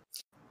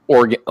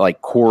or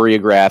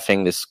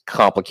choreographing this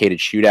complicated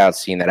shootout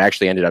scene that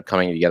actually ended up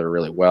coming together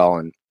really well.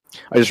 And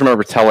I just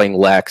remember telling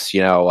Lex,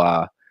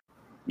 because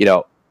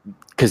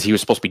he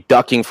was supposed to be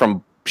ducking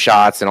from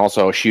shots and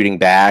also shooting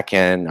back,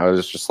 and I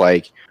was just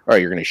like, all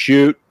right, you're gonna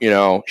shoot,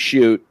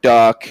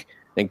 duck,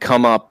 and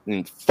come up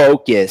and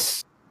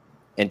focus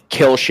and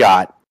kill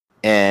shot,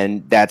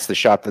 and that's the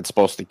shot that's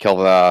supposed to kill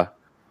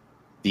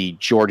the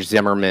George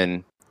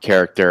Zimmerman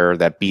character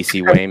that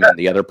BC Wayman,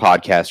 the other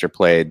podcaster,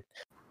 played.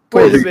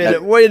 Wait a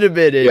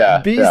minute.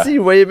 Yeah,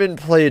 BC Wayman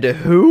played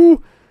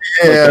who?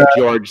 Yeah,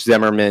 George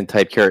Zimmerman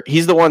type character.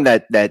 He's the one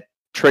that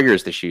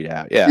triggers the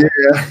shootout. Yeah.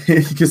 Yeah,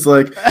 he's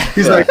like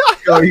he's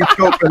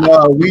scoping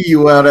Wii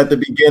U out at the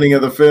beginning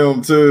of the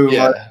film too.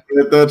 Yeah. Like,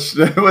 it's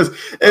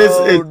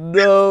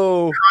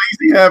no.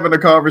 crazy having a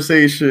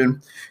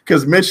conversation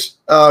because Mitch,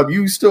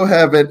 you still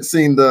haven't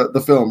seen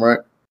the film, right?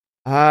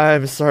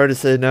 I'm sorry to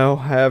say no,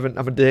 I haven't.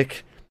 I'm a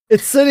dick.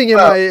 It's sitting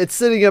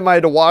in my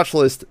to watch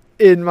list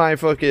in my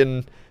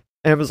fucking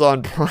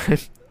Amazon Prime.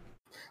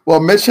 Well,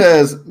 Mitch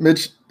has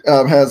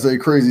a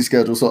crazy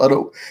schedule, so I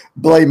don't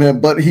blame him.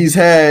 But he's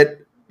had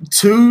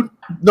 3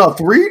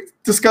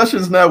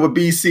 discussions now with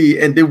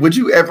BC. And would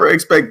you ever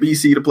expect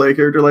BC to play a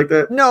character like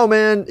that? No,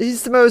 man,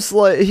 he's the most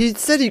he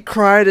said he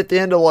cried at the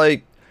end of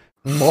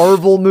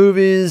Marvel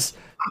movies.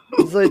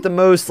 He's the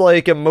most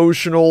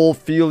emotional,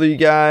 feely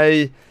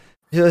guy.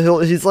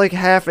 He's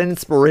half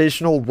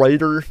inspirational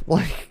writer.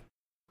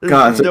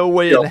 There's no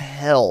way in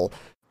hell.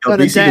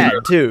 But a dad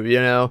too, you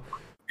know.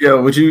 Yeah,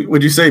 would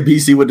you say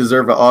BC would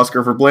deserve an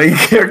Oscar for playing a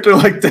character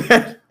like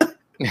that?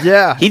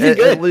 Yeah, he did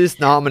at least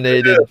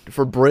nominated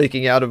for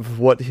breaking out of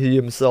what he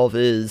himself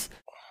is.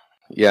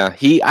 Yeah,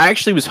 I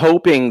actually was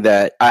hoping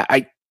that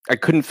I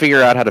couldn't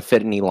figure out how to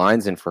fit any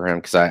lines in for him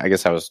because I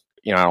guess I was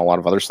a lot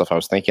of other stuff I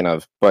was thinking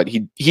of, but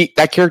he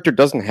that character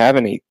doesn't have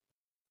any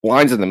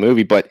lines in the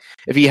movie. But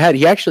if he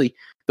actually,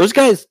 those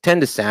guys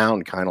tend to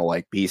sound kind of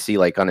like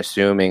BC,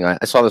 unassuming. I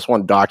saw this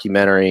one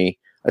documentary.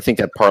 I think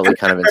that partly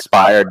kind of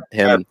inspired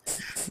him.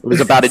 It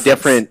was about a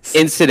different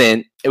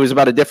incident. It was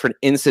about a different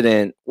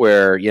incident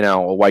where,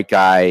 a white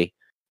guy,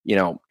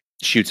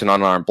 shoots an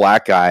unarmed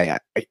black guy.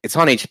 It's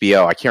on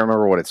HBO. I can't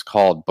remember what it's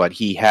called, but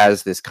he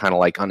has this kind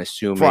of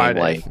unassuming,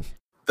 Friday.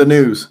 The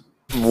news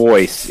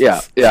voice. Yeah.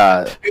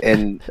 Yeah.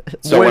 And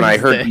so when I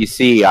heard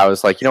BC, I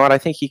was like, you know what? I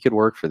think he could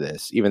work for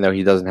this, even though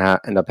he doesn't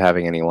end up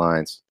having any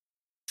lines.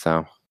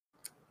 So.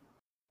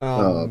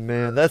 Oh,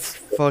 man, that's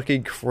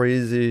fucking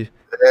crazy.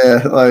 Yeah,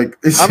 I'm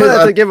gonna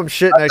have to give him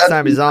shit next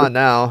time he's on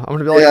now. I'm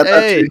gonna be like,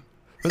 hey,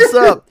 what's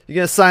up? You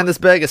gonna sign this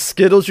bag of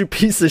Skittles, you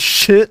piece of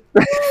shit?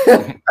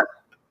 I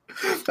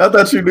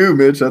thought you knew,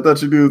 Mitch. I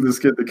thought you knew the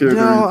character.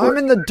 No, I'm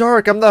in the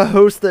dark. I'm the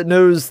host that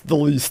knows the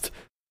least.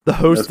 The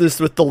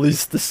hostess with the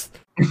leastest.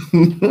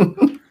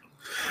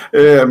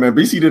 Yeah, man,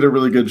 BC did a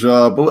really good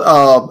job.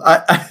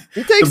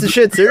 He takes the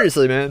shit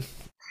seriously, man.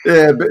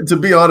 Yeah, but to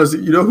be honest,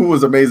 you know who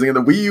was amazing? And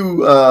the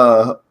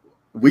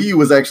Wii U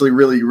was actually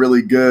really,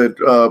 really good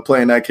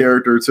playing that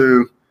character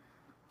too.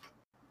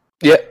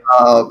 Yeah,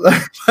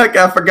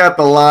 I forgot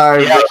the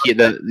line.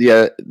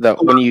 Yeah,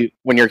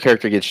 when your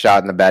character gets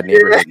shot in the bad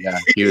neighborhood. Yeah,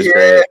 he was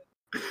great.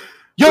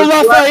 Yo,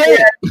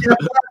 Lafayette!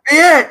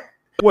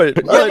 Wait,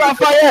 Yo,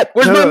 Lafayette!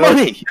 Where's my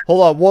money?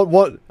 Hold on.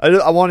 What?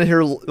 I want to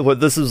hear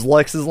what this is.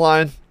 Lex's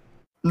line.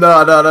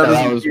 No,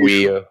 that was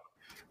Wii U.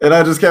 And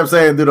I just kept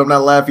saying, dude, I'm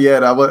not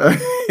Lafayette. I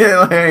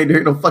ain't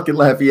doing no fucking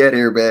Lafayette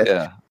here, man.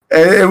 Yeah.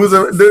 And it was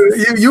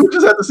you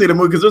just have to see the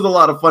movie because there's a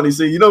lot of funny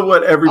scenes. You know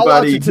what? Everybody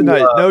I'll watch it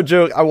tonight. No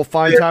joke. I will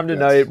find time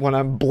tonight when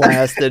I'm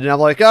blasted, and I'm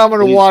like, I'm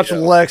gonna watch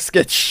Lex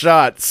get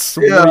shot.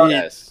 Sweet. Yeah.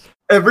 Yes.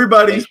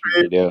 Everybody's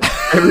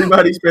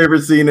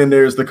favorite scene in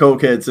there is the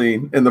cokehead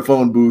scene in the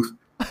phone booth.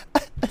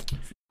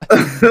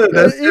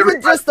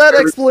 Even just that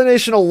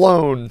explanation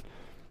alone.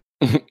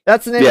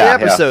 That's the name of the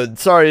episode. Yeah.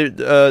 Sorry,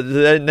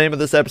 the name of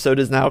this episode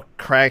is now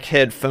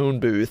Crackhead Phone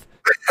Booth.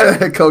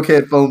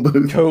 Cokehead phone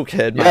booth.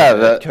 Cokehead.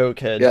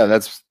 Cokehead. Yeah,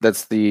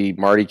 that's the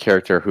Marty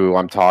character who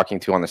I'm talking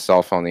to on the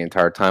cell phone the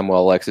entire time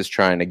while Lex is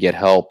trying to get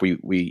help. He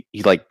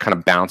kind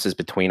of bounces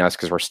between us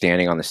because we're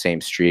standing on the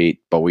same street,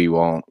 but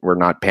we're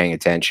not paying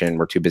attention.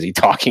 We're too busy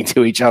talking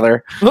to each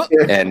other.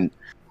 And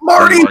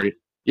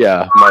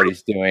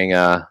Marty's doing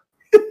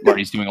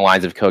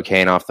lines of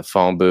cocaine off the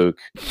phone booth,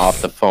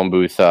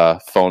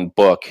 phone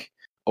book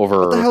over.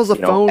 What the hell's a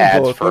phone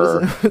ads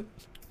book?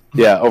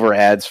 over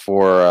ads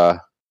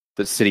for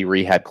the city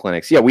rehab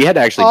clinics. Yeah, we had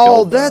to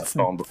actually. That's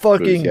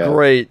fucking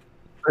great.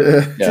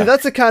 Yeah. See,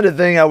 that's the kind of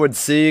thing I would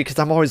see because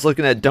I'm always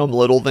looking at dumb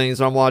little things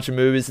when I'm watching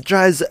movies. It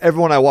drives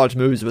everyone I watch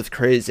movies with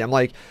crazy. I'm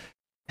like,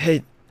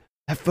 hey,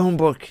 that phone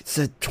book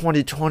said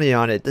 2020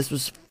 on it. This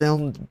was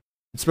filmed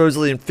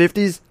supposedly in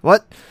 50s.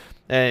 What?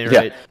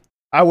 Anyway. Yeah.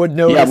 I would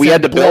know. Yeah, we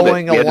had to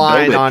blowing build it. a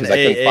line on I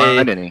couldn't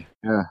find any.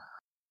 Yeah.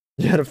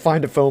 You had to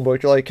find a phone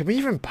book. You're like, can we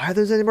even buy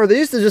those anymore? They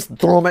used to just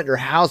throw them at your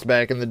house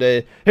back in the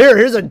day.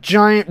 Here's a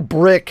giant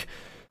brick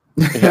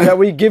that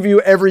we give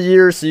you every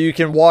year so you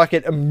can walk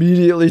it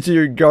immediately to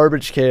your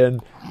garbage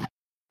can.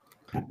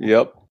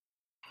 Yep.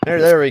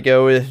 There we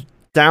go.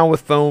 Down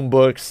with phone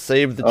books.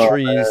 Save the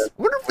trees. I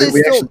wonder if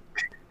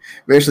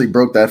we actually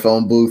broke that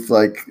phone booth.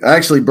 I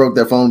actually broke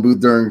that phone booth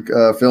during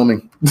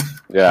filming.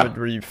 Yeah.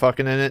 Were you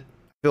fucking in it?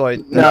 No,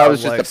 it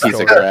was just a piece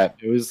of crap.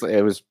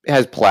 It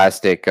has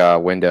plastic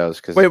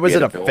windows. Wait, was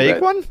it a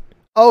fake one?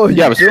 Oh,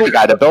 yeah, it was the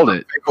guy to build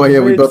it. Oh, yeah,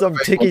 we built some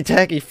ticky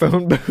tacky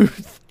phone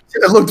booth.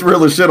 It looked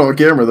real as shit on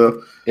camera,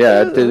 though.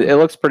 Yeah, it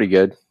looks pretty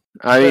good.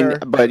 I mean,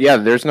 but yeah,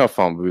 there's no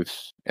phone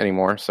booths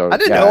anymore. So I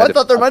didn't know. I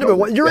thought there might have been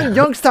one. You're in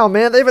Youngstown,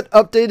 man. They haven't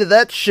updated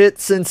that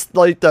shit since the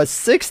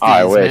 60s. Oh,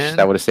 I wish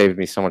that would have saved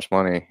me so much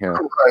money. Yeah.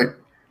 Right.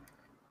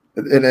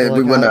 And then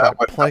we went out.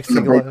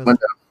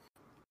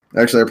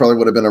 Actually, I probably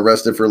would have been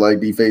arrested for like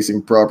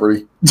defacing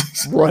property,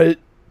 Right.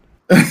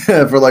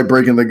 for like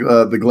breaking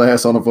the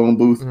glass on a phone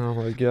booth. Oh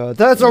my god,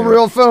 that's a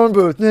real phone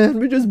booth, man.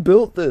 We just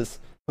built this.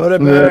 Put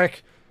it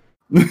back.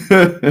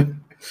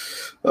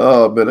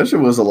 Oh man, that shit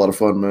was a lot of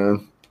fun,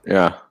 man.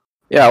 Yeah,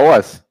 it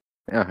was.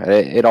 Yeah,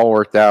 it all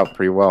worked out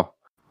pretty well.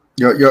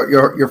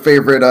 Your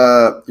favorite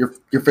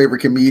your favorite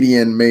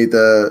comedian made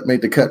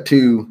the cut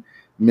too,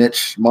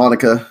 Mitch,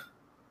 Monica.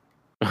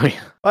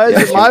 Why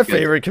is it my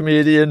favorite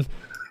comedian?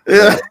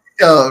 Yeah,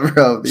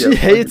 bro. She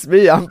hates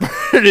me. I'm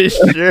pretty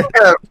sure.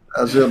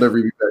 She'll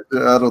never be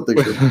back. I don't think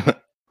so.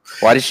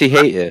 Why does she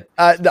hate you?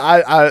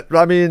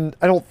 I mean,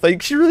 I don't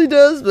think she really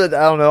does, but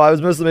I don't know. I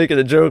was mostly making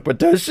a joke, but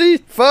does she?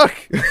 Fuck.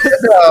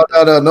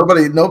 No.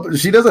 Nobody.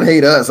 She doesn't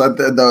hate us.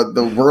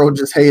 The world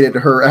just hated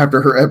her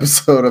after her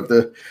episode of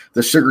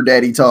the sugar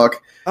daddy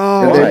talk.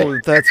 Oh,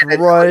 that's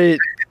right.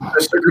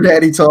 The sugar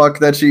daddy talk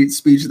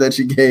speech that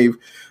she gave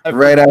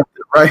right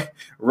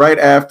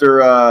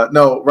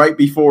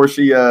before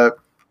she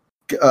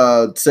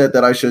said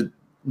that I should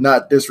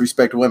not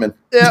disrespect women.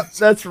 Yep,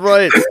 that's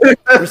right.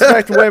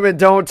 Respect women.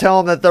 Don't tell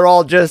them that they're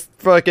all just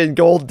fucking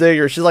gold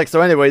diggers. She's like,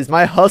 so anyways,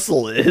 my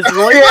hustle is.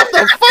 We're like, what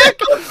the fuck?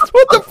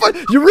 What the fuck?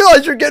 You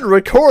realize you're getting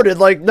recorded.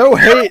 Like, no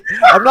hate.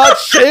 I'm not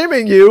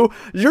shaming you.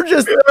 You're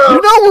just,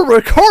 we're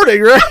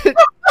recording, right?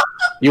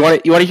 You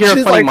want to hear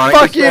She's a funny like, Monica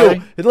fuck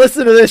story? you.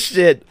 Listen to this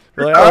shit.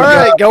 We're like, all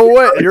right, go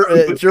away.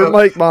 It's your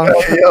mic, Mom.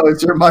 Yo,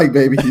 it's your mic,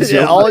 baby.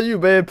 All of you,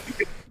 babe.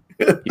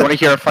 You want to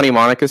hear a funny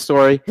Monica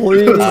story?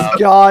 Please,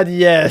 God,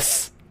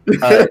 yes.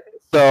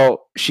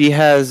 So she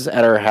has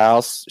at her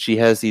house. She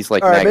has these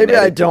like. All right, maybe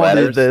I don't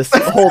letters. need this.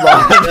 Hold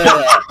on.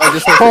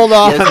 Hold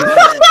on.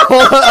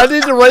 I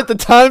need to write the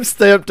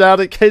timestamp down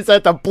in case I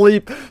have to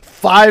bleep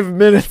 5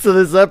 minutes of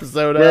this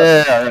episode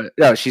out.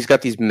 Yeah. She's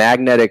got these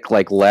magnetic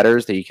like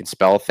letters that you can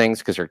spell things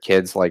because her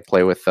kids like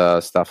play with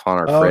stuff on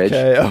her fridge.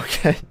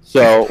 Okay.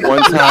 So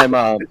one time,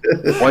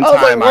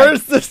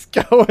 where's this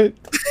going?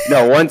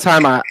 No, one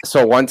time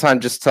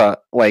just to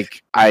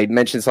like I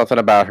mentioned something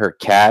about her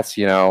cats.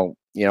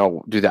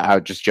 I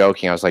was just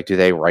joking. I was like, do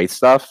they write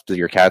stuff? Do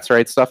your cats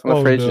write stuff on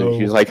the fridge? No. And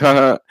she was like,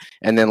 huh.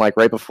 And then like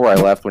right before I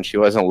left, when she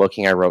wasn't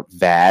looking, I wrote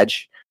vag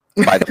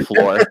by the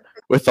floor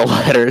with the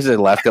letters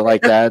and left it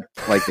like that.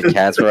 Like the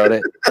cats wrote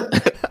it.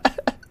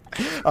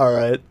 All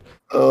right.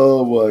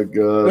 Oh my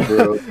god,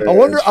 bro.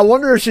 I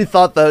wonder if she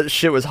thought that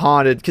shit was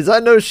haunted, because I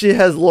know she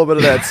has a little bit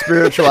of that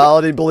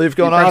spirituality belief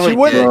going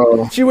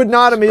on. She would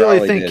not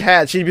immediately think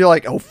cats. She'd be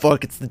like, oh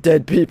fuck, it's the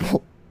dead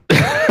people.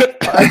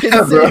 I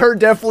can see her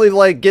definitely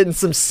like getting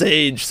some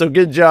sage. So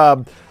good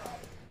job,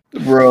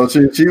 bro.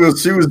 She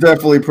was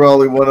definitely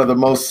probably one of the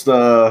most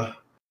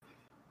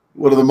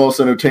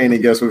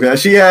entertaining guests we've had.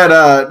 She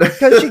had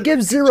because she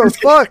gives zero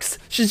fucks.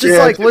 She's just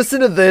like,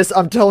 listen to this.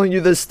 I'm telling you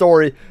this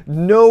story.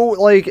 No,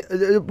 like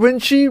when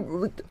she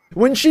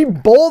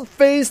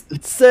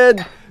bold-faced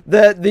said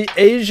that the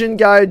Asian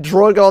guy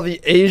drug all the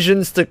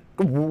Asians to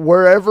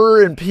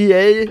wherever in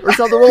PA or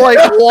something. We're like,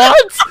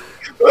 what?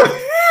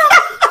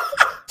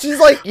 She's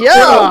like,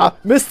 yeah,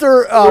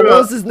 Mr. What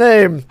was his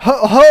name?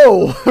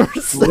 Ho or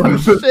some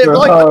shit. We're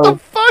like, what the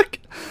fuck?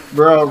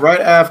 Bro, right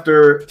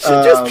after... She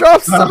just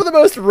drops some of the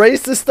most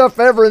racist stuff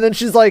ever, and then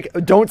she's like,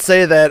 don't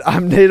say that,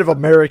 I'm Native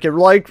American. We're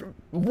like,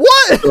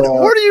 what?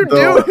 What are you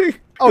doing?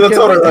 Okay, I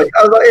was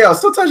like, yeah,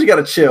 sometimes you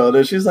gotta chill.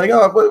 And she's like,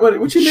 oh,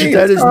 what you mean?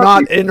 That is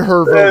not in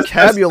her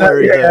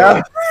vocabulary.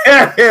 Yeah,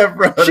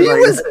 bro.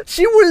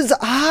 She was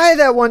high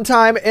that one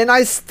time, and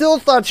I still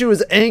thought she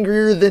was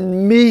angrier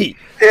than me.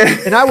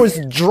 And I was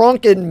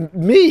drunk and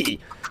me.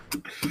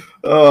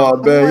 Oh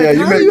man, like,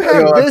 how do you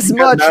have this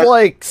much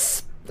like?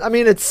 I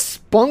mean, it's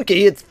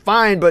spunky, it's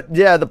fine, but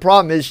yeah, the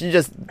problem is she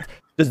just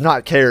does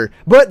not care.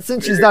 But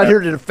since she's not here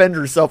to defend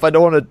herself, I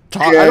don't want to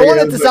talk. I don't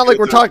want it to sound like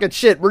we're talking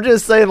shit. We're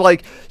just saying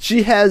like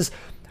she has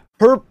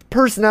her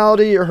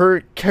personality or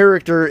her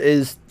character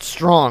is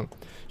strong.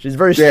 She's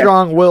very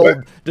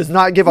strong-willed. Does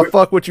not give a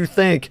fuck what you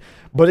think.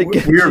 But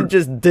she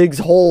just digs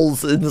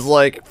holes and is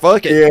like,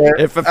 fuck it. Yeah,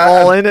 if I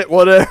fall in it,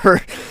 whatever.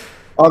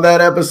 On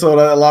that episode,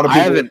 a lot of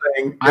people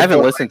I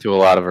haven't listened to a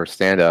lot of her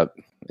stand-up.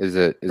 Is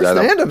that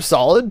stand-up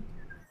solid?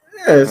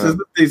 Yeah,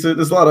 there's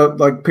a lot of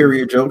like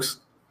period jokes.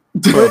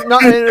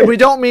 But we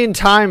don't mean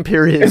time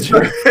periods.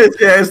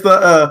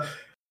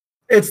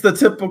 It's the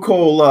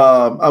typical,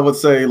 I would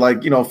say,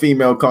 like,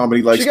 female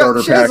comedy, like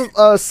starter pack. She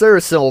has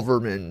Sarah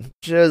Silverman.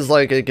 She has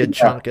like a good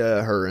chunk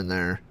of her in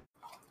there.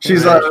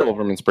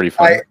 Silverman's pretty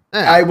funny.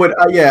 I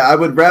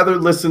would rather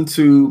listen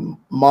to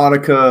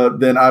Monica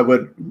than I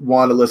would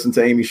want to listen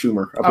to Amy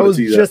Schumer. I was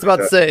just about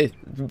to say,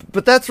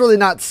 but that's really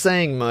not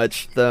saying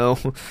much, though.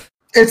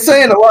 It's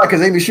saying a lot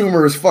because Amy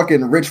Schumer is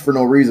fucking rich for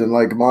no reason.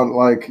 Like, you know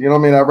what I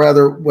mean? I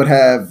rather would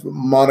have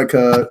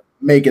Monica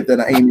make it than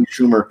Amy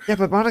Schumer. Yeah,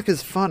 but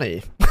Monica's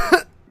funny.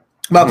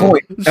 My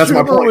point. That's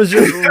my point. Was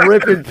just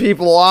ripping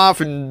people off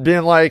and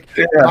being like,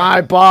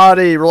 my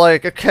body. We're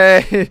like,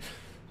 okay.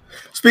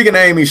 Speaking of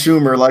Amy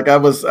Schumer, like I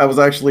was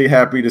actually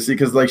happy to see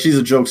because like she's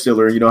a joke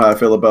stealer. You know how I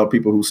feel about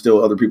people who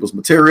steal other people's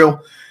material.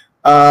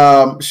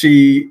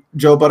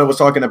 Joe Budden was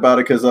talking about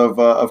it because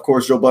of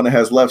course, Joe Budden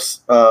has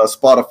left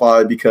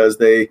Spotify because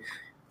they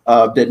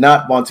did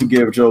not want to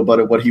give Joe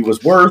Budden what he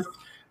was worth.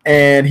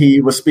 And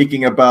he was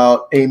speaking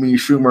about Amy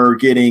Schumer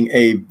getting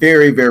a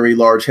very, very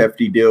large,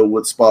 hefty deal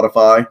with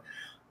Spotify,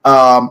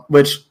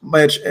 which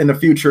in the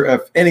future,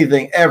 if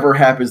anything ever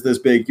happens this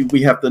big,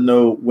 we have to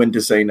know when to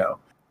say no.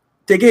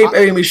 They gave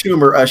Amy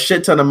Schumer a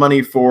shit ton of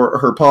money for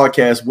her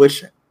podcast,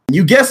 which,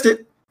 you guessed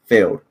it,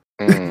 failed.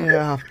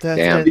 Yeah,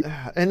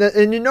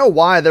 and you know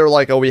why they're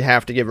like, oh, we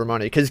have to give her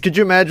money? Because could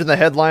you imagine the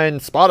headline,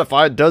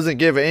 Spotify doesn't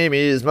give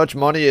Amy as much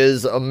money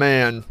as a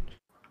man?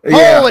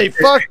 Yeah. Holy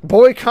fuck,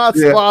 boycott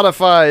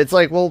Spotify. It's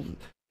like, well,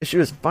 she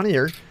was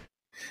funnier.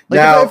 Like,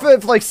 now,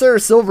 if like Sarah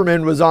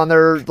Silverman was on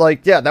there,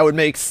 like, yeah, that would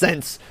make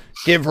sense.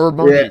 Give her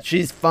money. Yeah.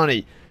 She's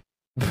funny.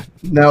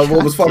 Now,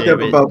 what was fucked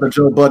up about the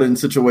Joe Budden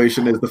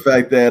situation is the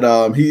fact that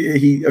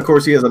he of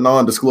course, he has a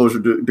non-disclosure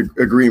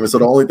agreement. So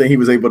the only thing he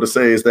was able to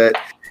say is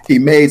that he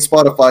made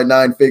Spotify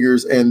 9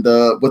 figures, and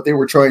what they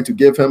were trying to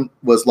give him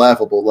was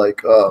laughable.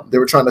 Like, they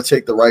were trying to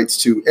take the rights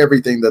to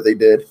everything that they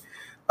did.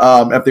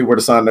 If they were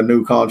to sign a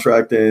new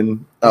contract,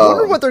 and I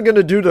wonder what they're going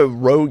to do to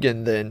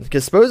Rogan then,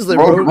 because supposedly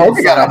Rogan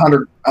got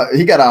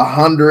he got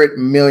 $100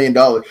 million.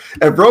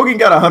 If Rogan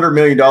got $100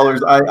 million,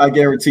 I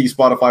guarantee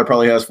Spotify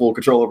probably has full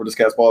control over this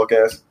cat's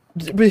podcast.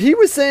 But he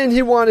was saying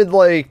he wanted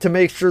like to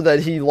make sure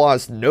that he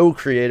lost no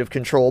creative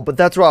control. But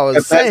that's what I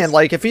was saying.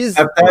 Like if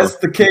that's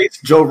the case,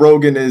 Joe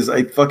Rogan is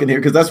a fucking hero,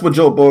 because that's what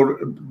Joe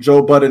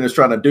Budden is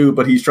trying to do.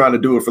 But he's trying to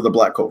do it for the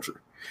black culture.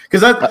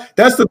 Because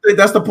that's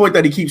the point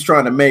that he keeps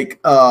trying to make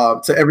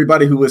to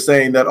everybody who is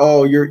saying that,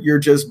 oh, you're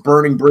just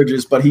burning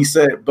bridges. But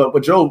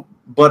what Joe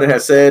Budden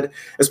has said,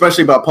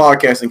 especially about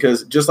podcasting,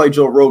 because just like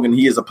Joe Rogan,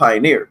 he is a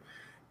pioneer.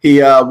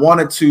 He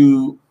wanted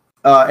to,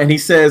 and he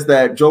says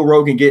that Joe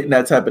Rogan getting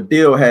that type of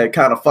deal had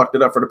kind of fucked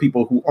it up for the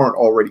people who aren't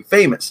already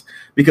famous.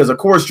 Because of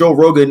course, Joe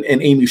Rogan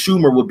and Amy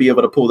Schumer would be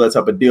able to pull that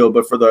type of deal,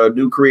 but for the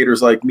new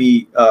creators like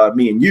me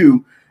and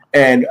you,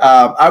 and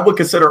I would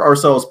consider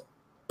ourselves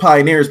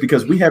pioneers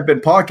because we have been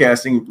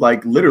podcasting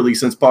like literally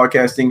since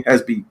podcasting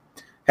has been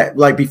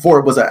like before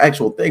it was an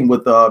actual thing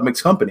with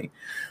Mixed Company.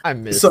 I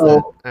miss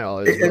that. I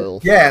always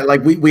will. Yeah,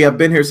 like we have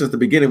been here since the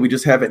beginning. We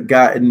just haven't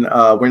gotten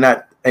we're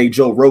not a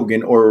Joe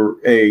Rogan or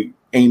a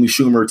Amy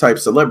Schumer type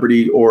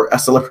celebrity or a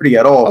celebrity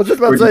at all. I was just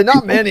about to say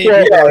not many.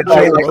 Like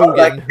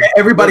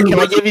everybody. Can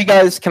I give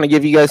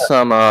you guys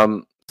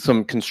some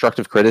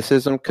constructive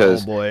criticism?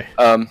 Because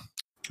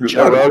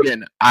Joe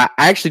Rogan, I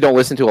actually don't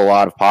listen to a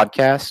lot of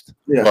podcasts,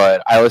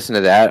 but I listen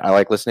to that. I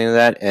like listening to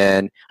that,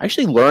 and I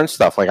actually learn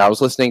stuff. Like I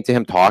was listening to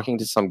him talking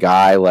to some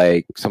guy,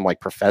 like some like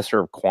professor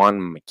of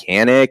quantum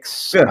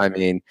mechanics. Yeah. I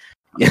mean,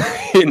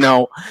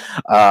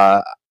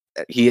 I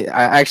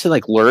actually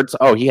like learned.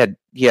 Oh, he had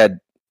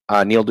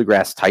Neil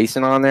deGrasse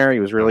Tyson on there. He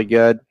was really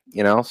good.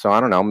 So I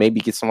don't know. Maybe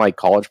get some like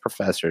college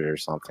professors or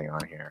something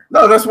on here.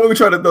 No, that's what we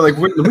try to do. Like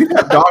we've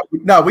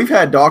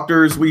had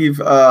doctors. We've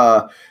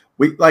had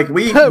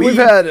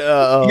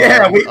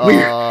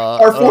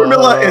our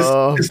formula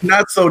is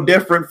not so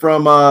different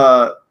from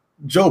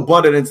Joe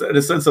Budden in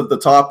the sense of the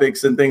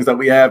topics and things that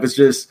we have. It's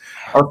just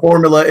our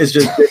formula is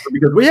just different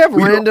because we have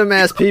random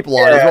ass people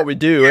on is what we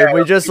do, and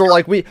we just are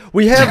like we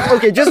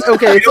have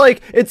it's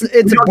like it's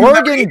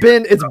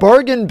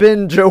bargain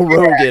bin Joe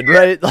Rogan,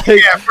 right?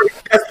 Like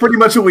that's pretty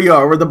much who we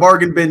are. We're the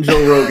bargain bin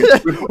Joe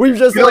Rogan. We've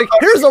just like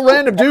here's a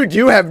random dude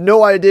you have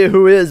no idea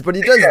who is, but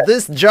he does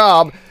this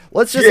job.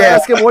 Let's just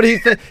ask him what he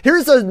thinks.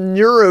 Here's a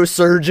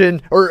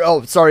neurosurgeon,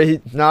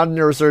 he's not a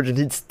neurosurgeon.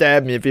 He'd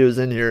stab me if he was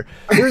in here.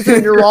 Here's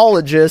a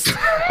neurologist.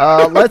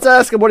 Let's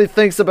ask him what he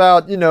thinks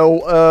about,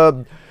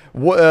 dead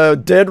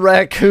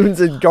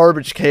raccoons and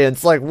garbage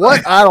cans. Like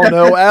what? I don't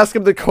know. Ask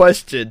him the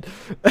question.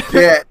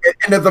 Yeah,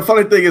 and the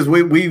funny thing is,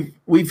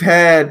 we've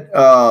had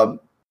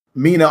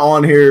Mina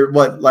on here.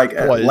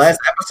 Last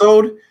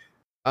episode?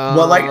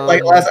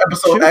 Last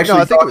episode.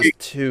 Actually, I think it was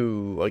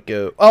 2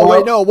 ago.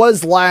 It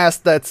was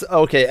last. That's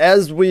okay.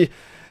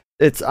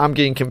 I'm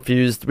getting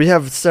confused. We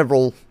have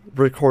several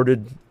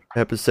recorded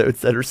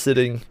episodes that are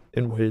sitting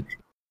in wait.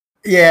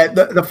 Yeah,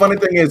 the funny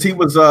thing is he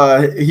was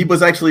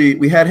actually,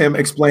 we had him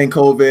explain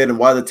COVID and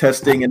why the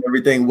testing and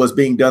everything was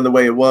being done the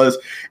way it was.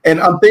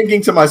 And I'm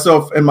thinking to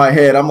myself in my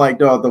head, I'm like,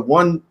 dog, the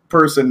one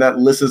person that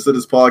listens to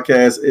this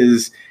podcast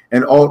is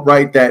an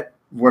alt-right that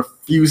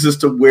refuses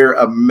to wear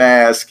a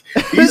mask.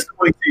 He's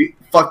going to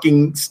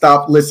fucking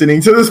stop listening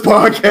to this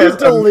podcast. He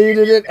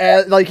deleted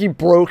it like he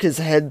broke his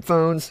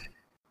headphones.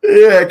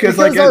 Yeah, because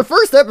our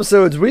first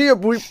episodes, we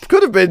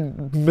could have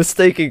been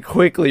mistaken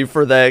quickly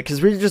for that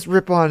because we just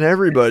rip on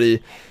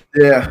everybody.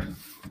 Yeah.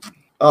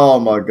 Oh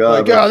my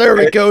god. There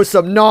we go,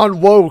 some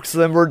non-wokes,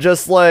 and we're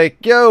just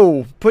like,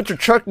 yo, put your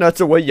truck nuts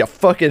away, you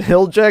fucking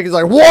hilljack. He's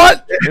like,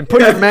 what? And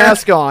put your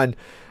mask on.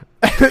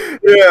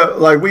 Yeah,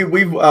 like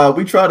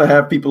we try to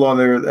have people on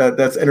there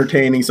that's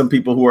entertaining, some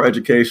people who are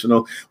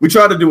educational. We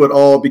try to do it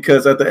all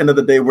because at the end of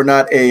the day, we're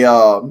not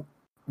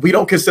we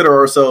don't consider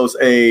ourselves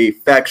a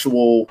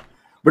factual.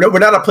 We're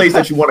not a place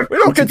that you want to. We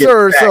don't consider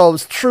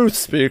ourselves truth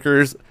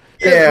speakers.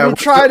 Yeah, you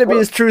try to be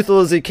as truthful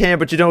as you can,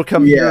 but you don't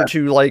come here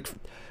to like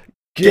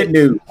get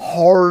new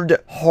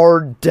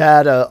hard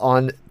data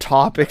on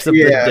topics of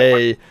the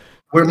day.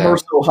 We're more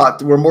so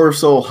hot. We're more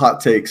so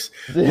hot takes.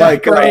 Yeah,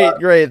 like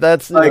great.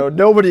 That's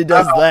nobody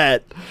does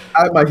that.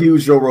 I'm a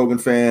huge Joe Rogan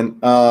fan.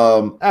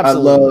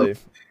 Absolutely.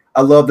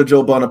 I love the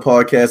Joe Budden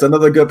podcast.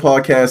 Another good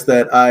podcast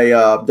that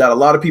that a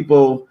lot of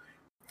people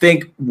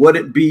think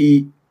wouldn't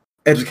be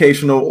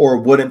educational or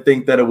wouldn't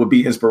think that it would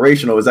be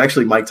inspirational is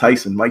actually Mike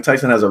Tyson. Mike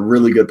Tyson has a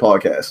really good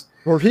podcast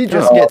where he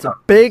just gets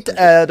baked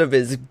out of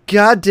his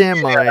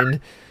goddamn mind.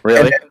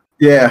 Really?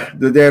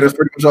 That's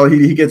pretty much all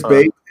he gets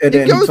baked. And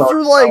he goes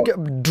through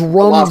like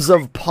drums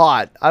of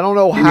pot. I don't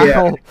know how.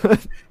 Yeah.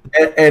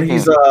 and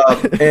he's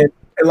and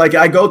like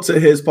I go to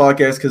his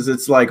podcast because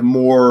it's like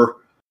more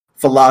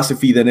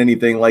philosophy than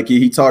anything. Like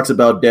he talks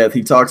about death.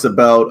 He talks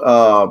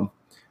about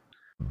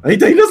he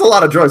does a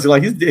lot of drugs.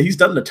 Like he's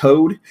done the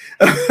Toad,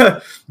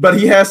 but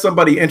he has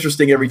somebody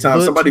interesting every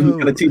time. Somebody who's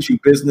going to teach you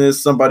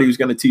business. Somebody who's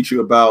going to teach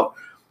you about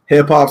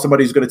hip hop.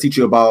 Somebody who's going to teach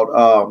you about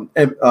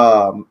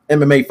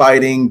MMA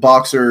fighting,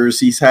 boxers.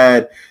 He's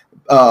had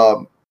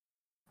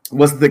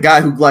was the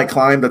guy who like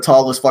climbed the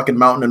tallest fucking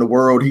mountain in the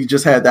world. He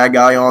just had that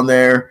guy on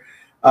there.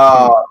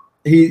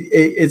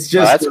 It's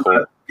just that's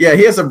cool.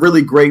 He has a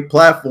really great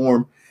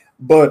platform,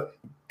 but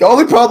the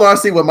only problem I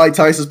see with Mike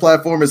Tyson's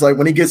platform is like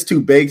when he gets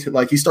too baked,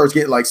 like he starts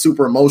getting like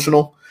super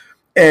emotional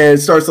and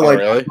starts to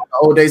really?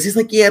 old days. He's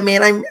like, yeah,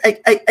 man,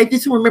 I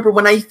just remember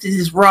when I used to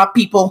just rob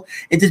people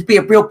and just be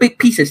a real big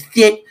piece of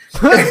shit.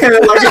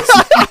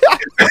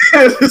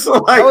 It's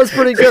like, that was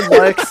pretty good,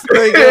 Lex.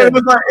 Very good.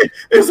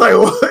 It's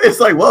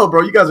like, whoa,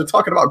 bro, you guys are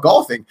talking about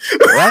golfing.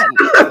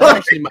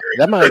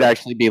 That might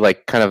actually be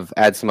like kind of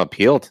add some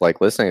appeal to like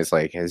listening. It's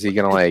like, is he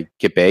gonna like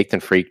get baked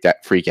and freak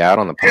out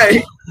on the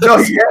podcast?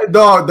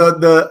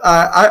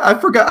 I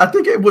forgot. I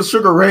think it was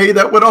Sugar Ray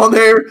that went on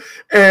there,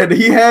 and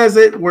he has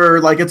it where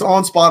like it's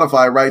on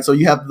Spotify, right? So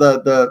you have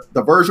the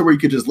version where you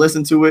could just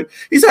listen to it.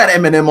 He's had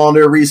Eminem on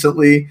there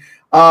recently.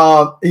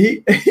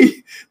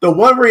 The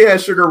one where he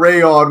had Sugar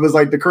Ray on was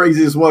like the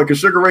craziest one because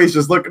Sugar Ray's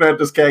just looking at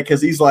this cat because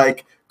he's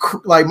like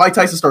Mike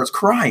Tyson starts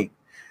crying,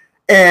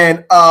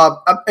 and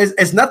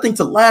it's nothing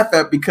to laugh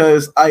at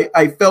because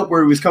I felt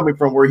where he was coming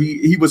from, where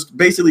he was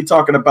basically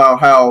talking about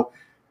how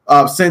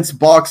since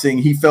boxing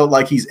he felt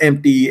like he's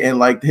empty and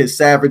like his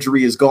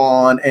savagery is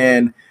gone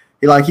and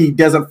he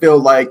doesn't feel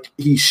like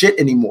he's shit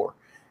anymore.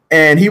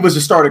 And he was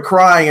just started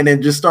crying and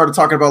then just started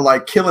talking about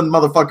like killing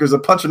motherfuckers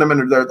and punching them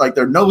in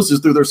their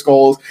noses through their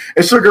skulls.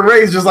 And Sugar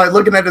Ray's just like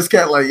looking at this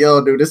cat like,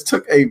 yo, dude, this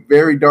took a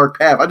very dark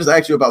path. I just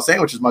asked you about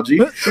sandwiches, my G.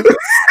 Like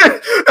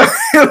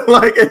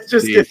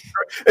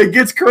it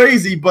gets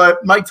crazy.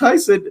 But Mike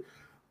Tyson,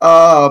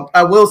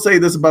 I will say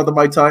this about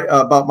Mike Tyson.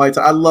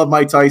 I love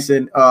Mike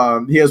Tyson.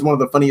 He has one of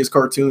the funniest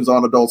cartoons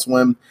on Adult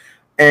Swim,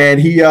 and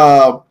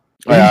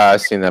I've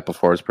seen that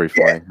before. It's pretty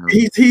funny.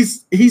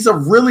 He's a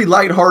really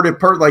lighthearted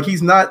person. Like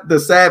he's not the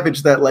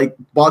savage that like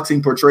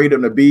boxing portrayed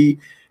him to be.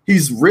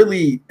 He's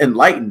really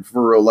enlightened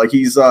for real. Like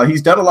he's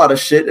done a lot of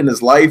shit in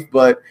his life,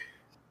 but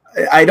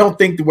I don't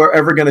think we're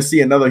ever gonna see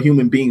another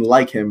human being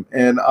like him.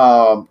 And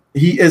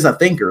he is a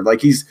thinker.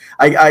 Like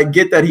I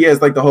get that he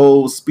has like the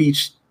whole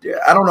speech.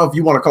 I don't know if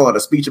you want to call it a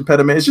speech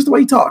impediment. It's just the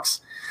way he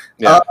talks.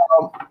 Yeah.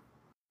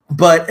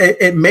 But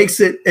it makes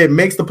the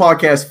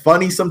podcast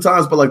funny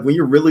sometimes. But like when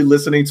you're really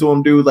listening to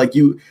him, dude, like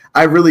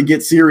I really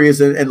get serious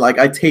and like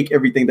I take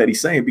everything that he's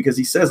saying because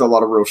he says a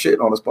lot of real shit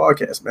on his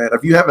podcast, man.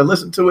 If you haven't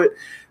listened to it,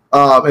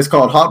 it's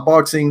called Hot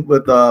Boxing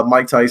with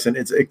Mike Tyson.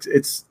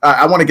 It's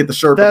I want to get the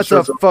shirt. That's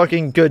a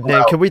fucking good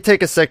name. Can we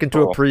take a second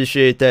to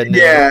appreciate that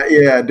name?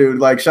 Yeah, dude.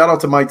 Like shout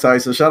out to Mike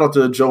Tyson, shout out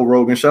to Joe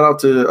Rogan, shout out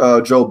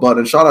to Joe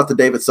Budden, shout out to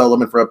David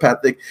Sullivan for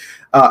Epidemic.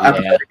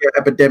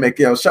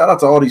 You know, shout out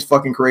to all these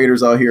fucking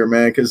creators out here,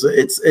 man. Because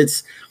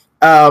it's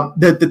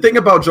the thing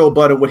about Joe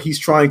Budden, what he's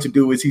trying to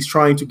do is he's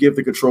trying to give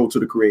the control to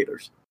the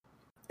creators,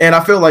 and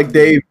I feel like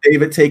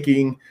David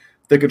taking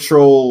the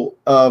control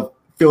of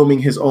filming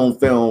his own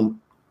film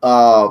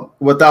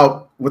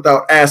without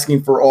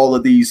asking for all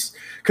of these,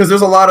 because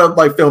there's a lot of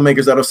like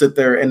filmmakers that'll sit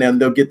there and then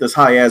they'll get this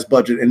high ass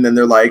budget and then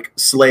they're like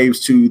slaves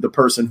to the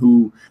person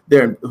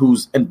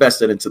who's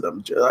invested into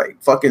them.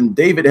 Like fucking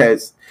David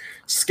has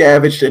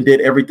scavenged and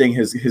did everything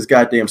his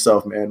goddamn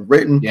self, man.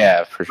 Written,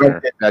 yeah, for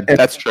sure.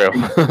 That's true.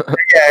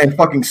 Yeah, and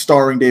fucking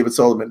starring David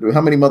Sullivan, dude.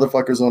 How many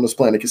motherfuckers on this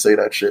planet can say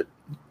that shit?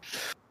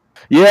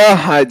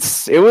 Yeah,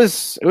 it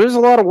was a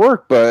lot of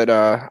work, but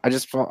I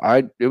just felt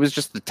it was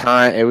just the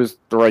time. It was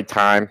the right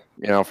time,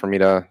 for me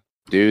to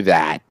do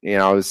that.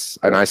 And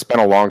I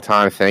spent a long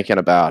time thinking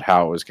about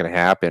how it was going to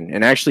happen.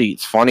 And actually,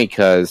 it's funny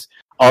because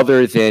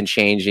other than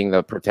changing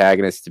the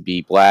protagonist to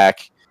be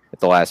black at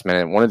the last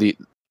minute, one of the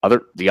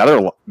other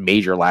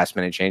major last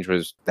minute change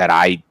was that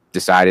I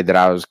decided that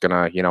I was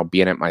gonna, be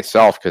in it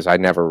myself because I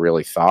never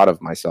really thought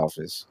of myself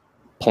as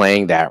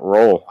playing that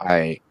role.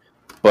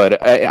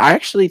 But I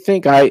actually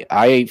think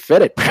I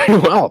fit it pretty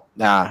well.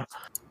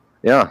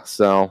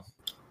 So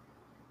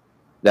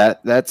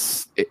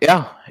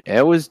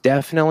it was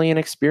definitely an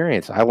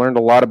experience. I learned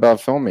a lot about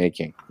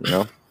filmmaking,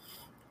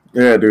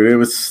 Yeah, dude, it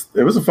was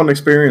a fun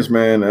experience,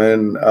 man.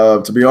 And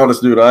to be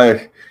honest, dude,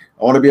 I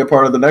want to be a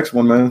part of the next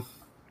one, man.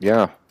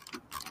 Yeah.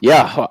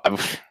 Yeah.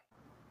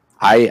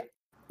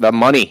 The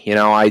money,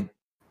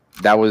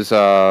 that was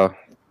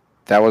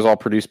all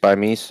produced by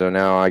me. So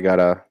now I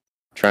gotta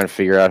try and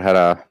figure out how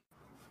to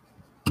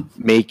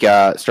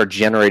start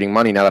generating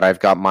money now that I've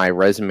got my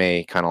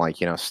resume kind of like,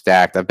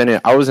 stacked.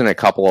 I was in a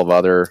couple of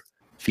other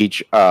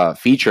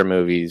feature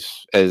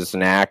movies as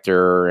an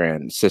actor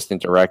and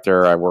assistant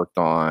director. I worked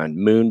on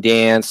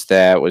Moondance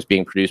that was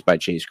being produced by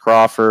Chase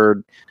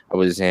Crawford. I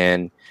was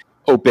in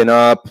Open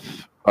Up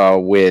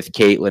with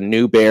Caitlin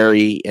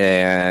Newberry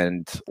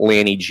and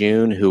Lanny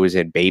June, who was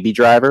in Baby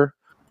Driver.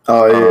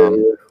 Oh,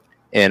 yeah.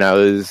 And I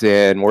was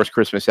in Worst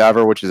Christmas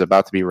Ever, which is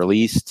about to be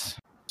released.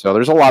 So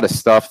there's a lot of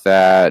stuff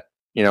that,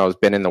 has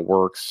been in the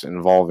works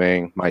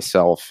involving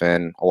myself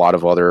and a lot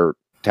of other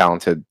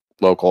talented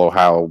local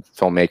Ohio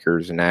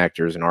filmmakers and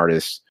actors and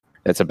artists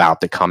that's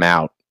about to come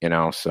out,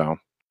 so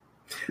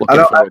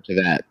looking forward to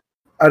that.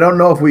 I don't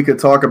know if we could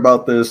talk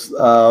about this,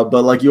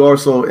 but like you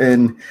also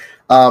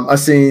I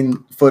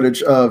seen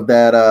footage of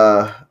that,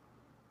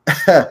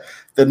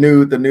 the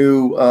new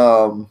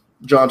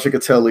John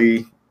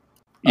Chikatile.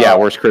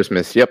 Worst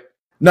Christmas. Yep.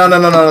 No.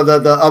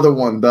 The other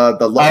one,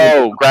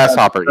 the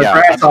Grasshopper.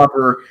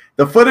 Grasshopper.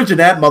 The footage of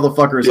that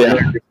motherfucker is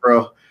hilarious,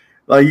 bro.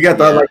 Like you got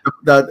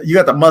you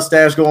got the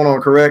mustache going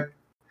on, correct?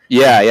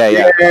 Yeah.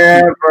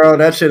 Yeah, bro,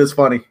 that shit is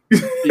funny.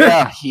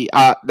 Yeah,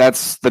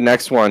 that's the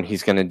next one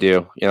he's gonna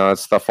do.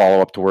 That's the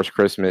follow up to Worst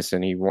Christmas,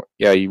 and he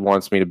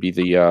wants me to be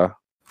the.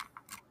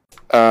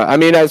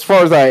 As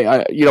far as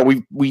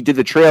we did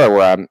the trailer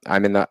where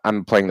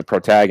I'm playing the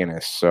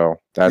protagonist, so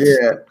that's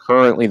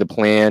currently the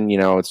plan.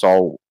 It's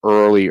all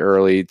early.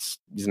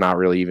 He's not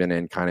really even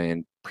in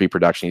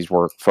pre-production. He's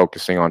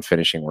focusing on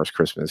finishing Worst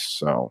Christmas.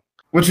 So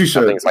which you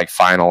should. Everything's like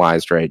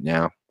finalized right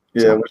now.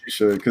 Yeah, which you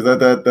should, because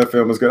that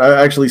film was good.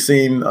 I actually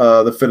seen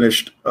the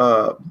finished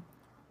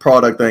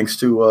product thanks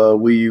to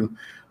Wii U.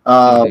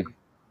 I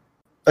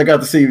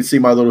got to see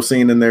my little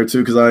scene in there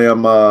too, because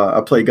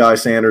I play Guy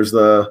Sanders,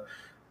 the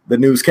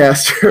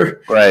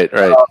newscaster. Right.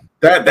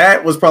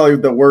 That was probably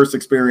the worst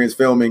experience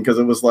filming, because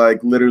it was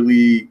like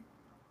literally,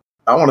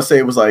 I want to say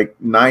it was like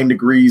 9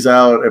 degrees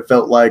out. It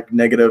felt like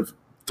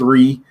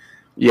 -3.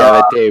 Yeah,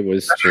 that day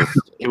was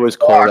it was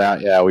cold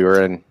out. Yeah, we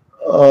were in.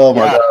 Oh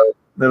my god!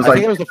 I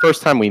think it was the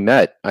first time we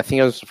met. I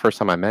think it was the first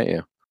time I met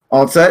you.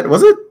 On set,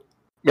 was it?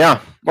 Yeah,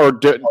 or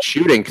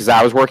shooting, because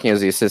I was working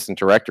as the assistant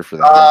director for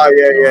that.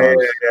 Yeah,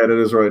 that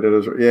is right.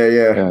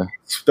 Yeah.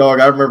 Dog,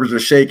 I remember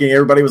just shaking.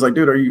 Everybody was like,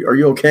 "Dude, are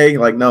you okay?"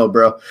 Like, no,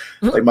 bro.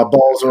 Like my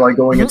balls are like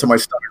going into my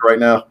stomach right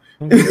now.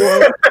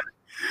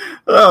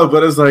 Oh,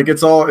 but it's like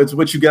it's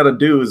what you got to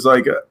do. It's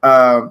like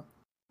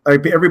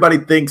everybody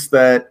thinks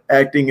that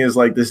acting is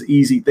like this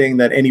easy thing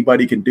that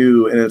anybody can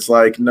do, and it's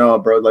like, no,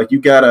 bro. Like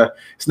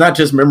it's not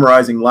just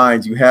memorizing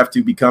lines. You have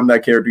to become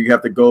that character. You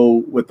have to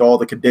go with all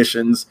the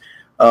conditions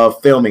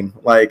of filming.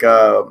 Like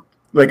a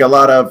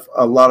lot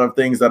of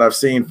things that I've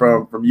seen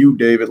from you,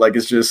 David. Like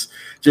it's just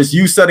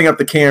you setting up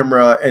the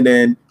camera and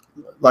then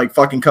like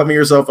fucking covering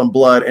yourself in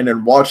blood and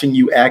then watching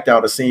you act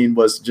out a scene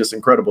was just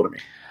incredible to me.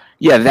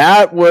 Yeah,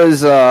 that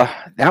was a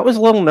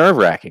little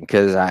nerve-wracking,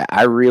 because I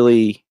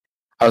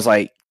was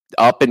like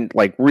up and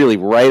like really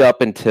right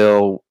up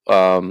until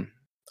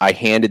I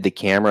handed the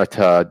camera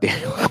to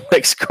Daniel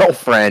Craig's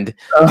girlfriend.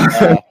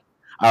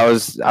 I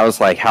was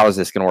like, how is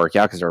this going to work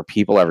out? Because there were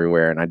people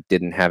everywhere, and I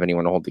didn't have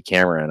anyone to hold the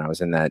camera. And I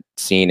was in that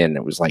scene, and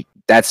it was like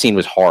that scene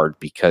was hard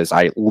because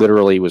I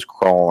literally was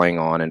crawling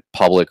on a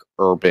public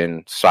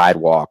urban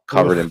sidewalk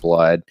covered in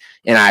blood,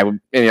 and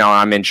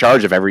I'm in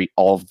charge of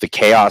all of the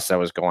chaos that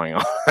was going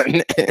on.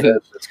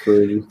 That's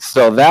crazy.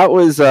 So that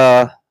was,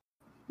 but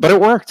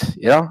it worked.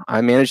 I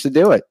managed to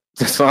do it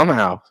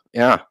somehow.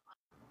 Yeah.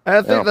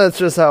 I think that's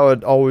just how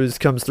it always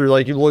comes through.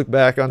 Like you look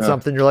back on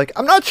something, you're like,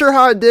 I'm not sure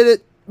how I did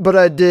it, but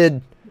I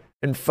did.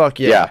 And fuck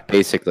yeah. Yeah,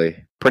 basically.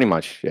 Pretty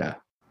much. Yeah.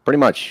 Pretty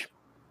much.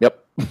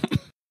 Yep.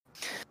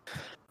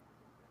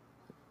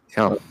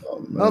 Yeah.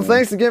 Well,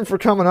 thanks again for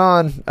coming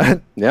on.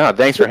 Yeah,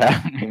 thanks for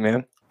having me,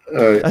 man.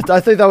 I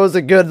think that was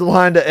a good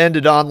line to end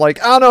it on.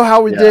 Like, I don't know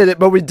how we did it,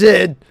 but we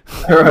did.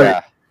 All right.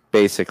 Yeah,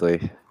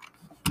 basically.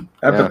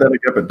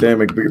 Apathetic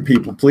Epidemic,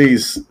 people,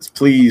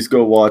 please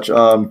go watch.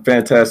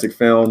 Fantastic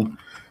film.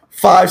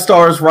 5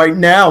 stars right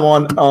now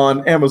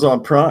on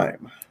Amazon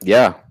Prime.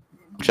 Yeah.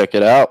 Check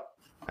it out.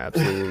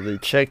 Absolutely.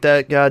 Check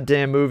that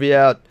goddamn movie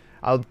out.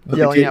 I'm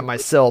yelling at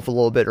myself a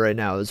little bit right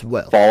now as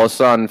well. Follow us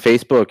on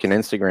Facebook and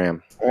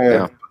Instagram.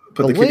 Yeah.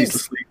 Put the kids to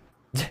sleep.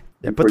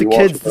 Yeah, put the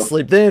kids to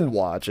sleep, then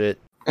watch it.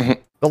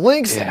 The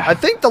links, I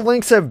think the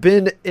links have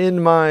been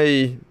in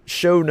my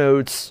show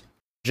notes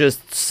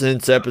just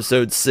since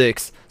episode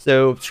 6.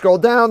 So scroll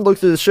down, look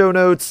through the show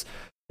notes.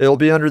 It'll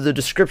be under the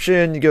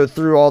description. You go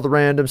through all the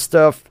random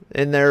stuff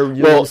in there.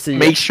 You'll see.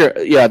 Make sure,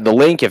 the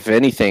link, if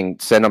anything,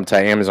 send them to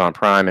Amazon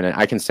Prime, and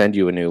I can send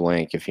you a new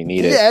link if you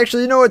need it. Yeah,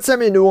 actually, you know what?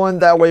 Send me a new one.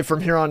 That way,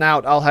 from here on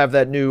out, I'll have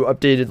that new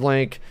updated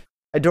link.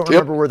 I don't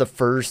remember where the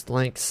first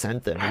link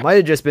sent them. It might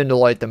have just been to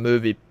like the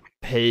movie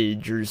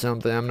page or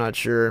something. I'm not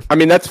sure. I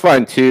mean, that's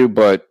fine too,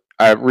 but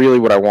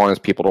what I want is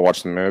people to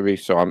watch the movie.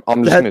 So I'm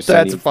just going to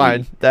send That's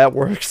fine. That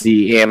works.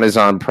 the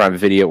Amazon Prime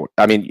Video.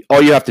 I mean,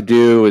 all you have to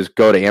do is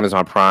go to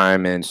Amazon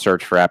Prime and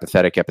search for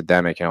Apathetic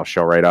Epidemic, and it'll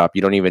show right up.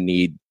 You don't even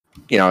need,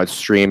 it's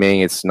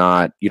streaming. It's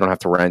not. You don't have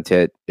to rent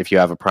it. If you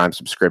have a Prime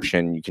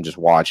subscription, you can just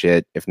watch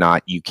it. If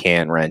not, you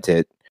can rent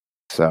it.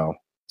 So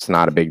it's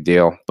not a big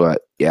deal.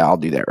 But yeah, I'll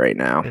do that right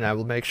now. And I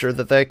will make sure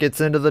that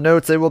gets into the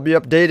notes. They will be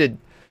updated.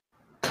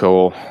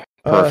 Cool.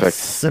 Perfect.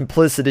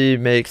 Simplicity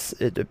makes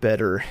it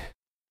better.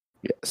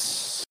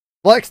 Yes.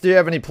 Lex, do you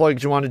have any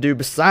plugs you want to do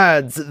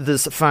besides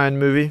this fine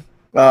movie?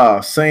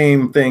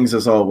 Same things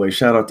as always.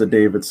 Shout out to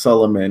David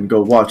Sullivan.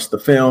 Go watch the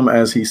film,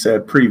 as he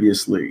said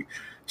previously.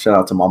 Shout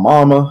out to my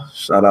mama.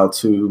 Shout out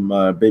to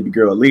my baby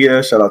girl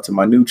Aaliyah. Shout out to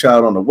my new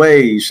child on the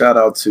way. Shout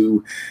out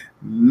to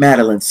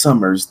Madeline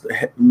Summers,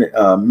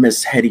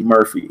 Miss Hetty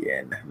Murphy,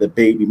 and the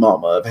baby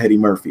mama of Hetty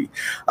Murphy.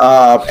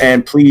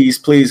 And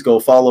please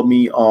go follow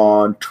me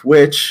on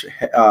Twitch,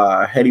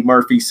 Hetty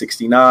Murphy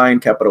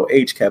 69, capital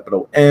H,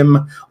 capital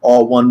M,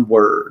 all one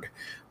word.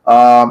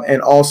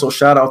 And also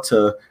shout out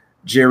to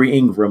Jerry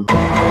Ingram,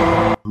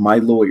 my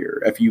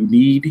lawyer. If you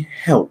need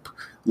help,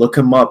 look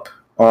him up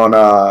on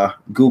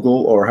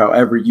Google or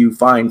however you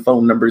find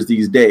phone numbers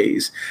these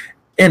days.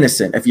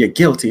 Innocent. If you're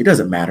guilty, it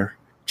doesn't matter.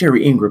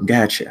 Jerry Ingram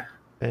gotcha.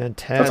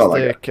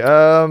 Fantastic.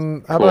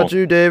 How about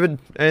you, David?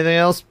 Anything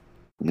else?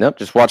 Nope.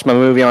 Just watch my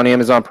movie on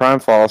Amazon Prime.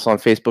 Follow us on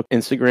Facebook,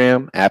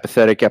 Instagram,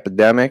 Apathetic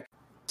Epidemic.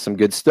 Some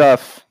good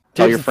stuff.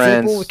 Tell your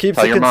friends.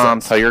 Tell your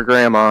mom. Tell your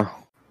grandma.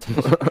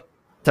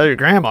 Tell your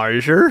grandma, are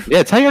you sure?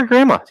 Yeah, tell your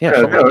grandma. Yeah,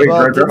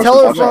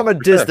 tell her from a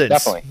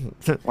distance.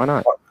 Definitely. Why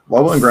not?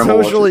 Why wouldn't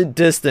grandma socially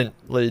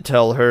distantly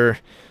tell her?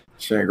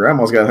 Shit,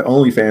 grandma's got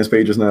OnlyFans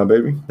pages now,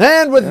 baby.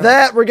 And with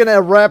that, we're going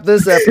to wrap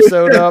this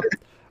episode up.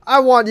 I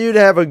want you to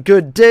have a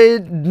good day,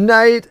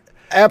 night,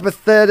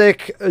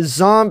 apathetic,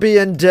 zombie,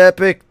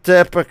 endepic,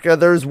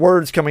 there's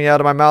words coming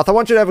out of my mouth. I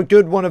want you to have a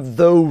good one of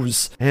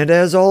those. And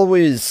as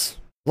always,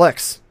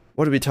 Lex,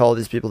 what do we tell all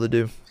these people to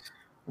do?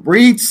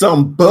 Read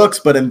some books,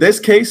 but in this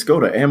case, go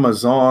to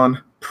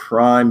Amazon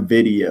Prime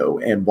Video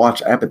and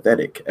watch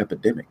Apathetic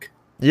Epidemic.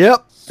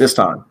 Yep. This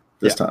time.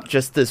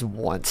 Just this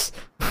once.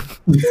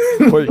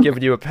 We're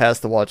giving you a pass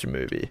to watch a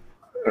movie.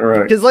 All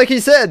right. Because like he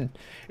said,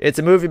 it's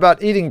a movie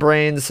about eating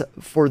brains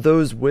for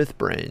those with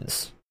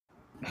brains.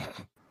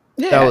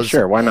 Yeah, that was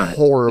sure. Why not?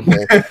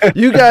 Horrible.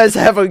 You guys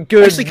have a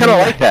good. I actually kind of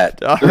like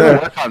that. All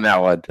right. Work on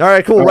that one. All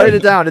right, cool. Write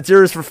it down. It's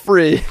yours for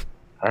free.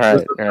 All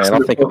right.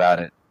 I'll think about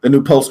it. The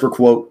new poster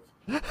quote.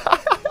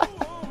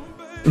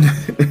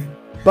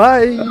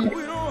 Bye.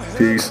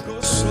 Peace.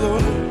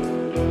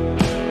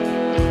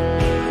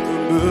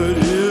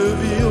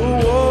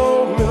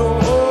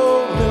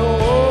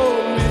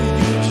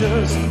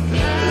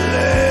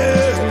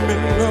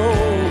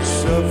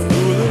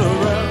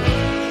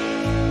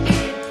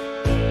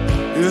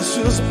 It's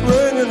just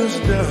bringing us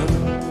down.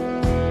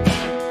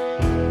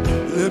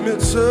 Let me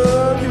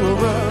turn you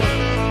around.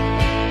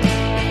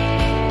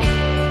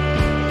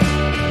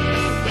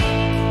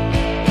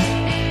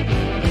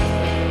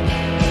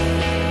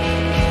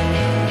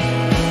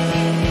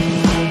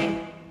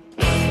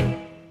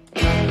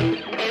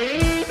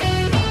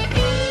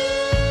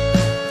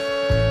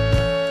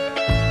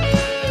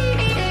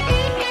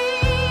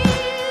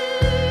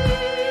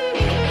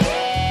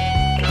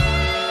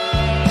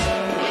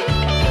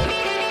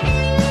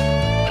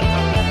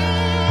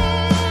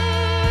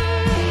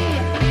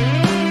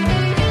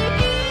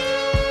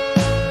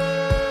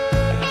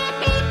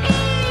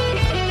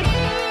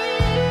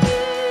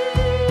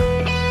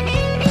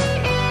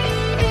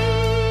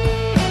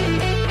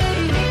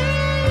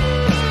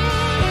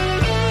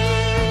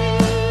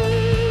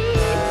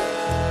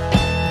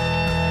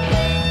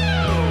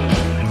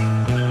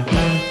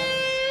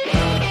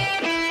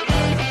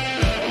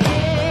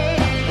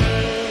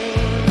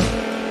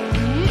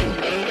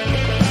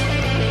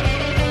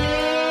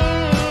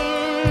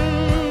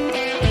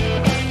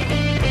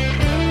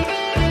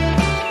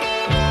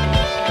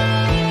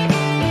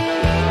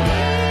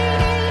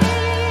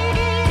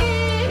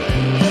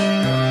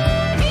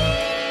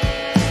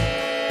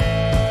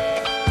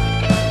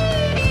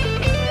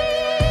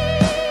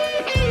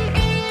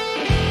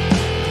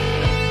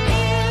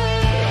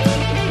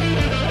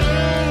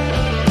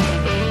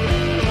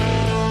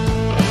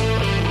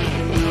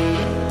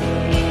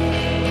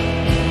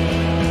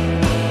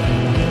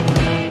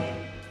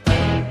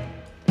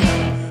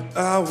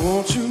 I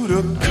want you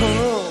to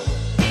come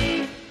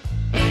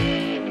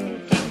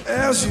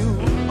as you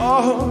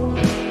are,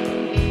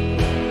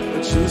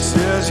 just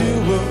as you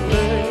were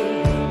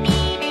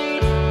made.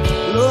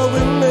 Lord, we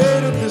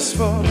made it this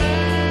far.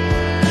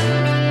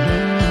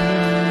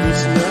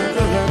 It's not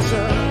the right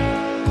time,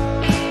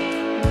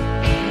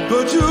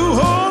 but you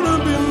wanna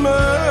be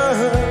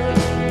mine.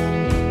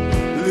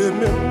 Let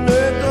me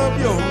make up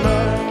your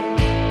mind.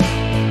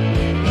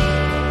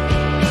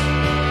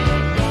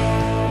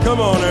 Come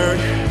on, Eric.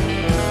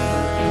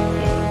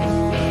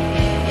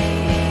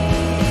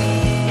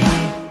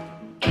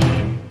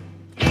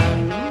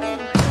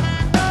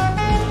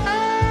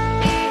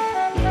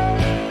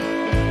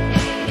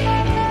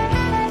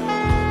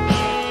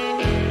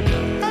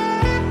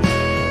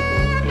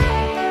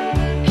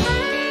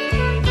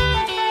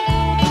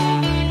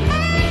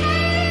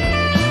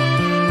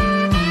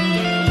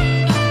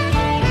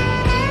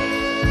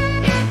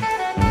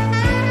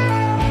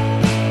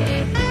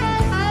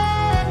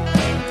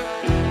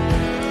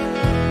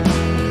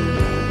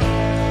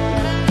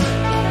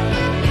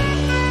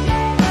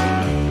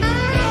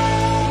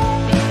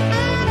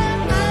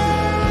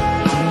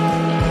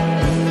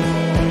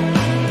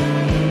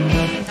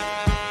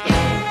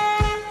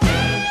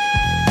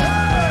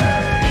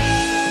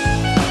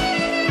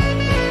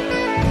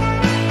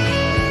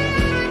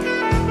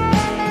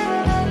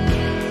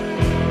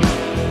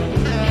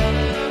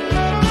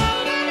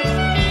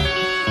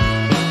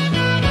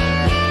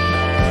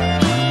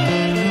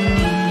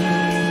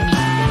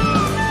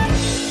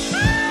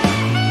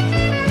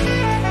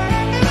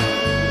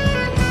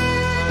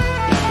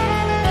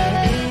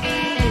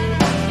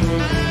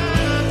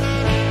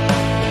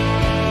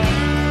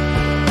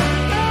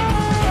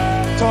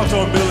 Talk to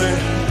him, Billy.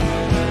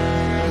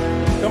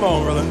 Come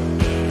on, brother.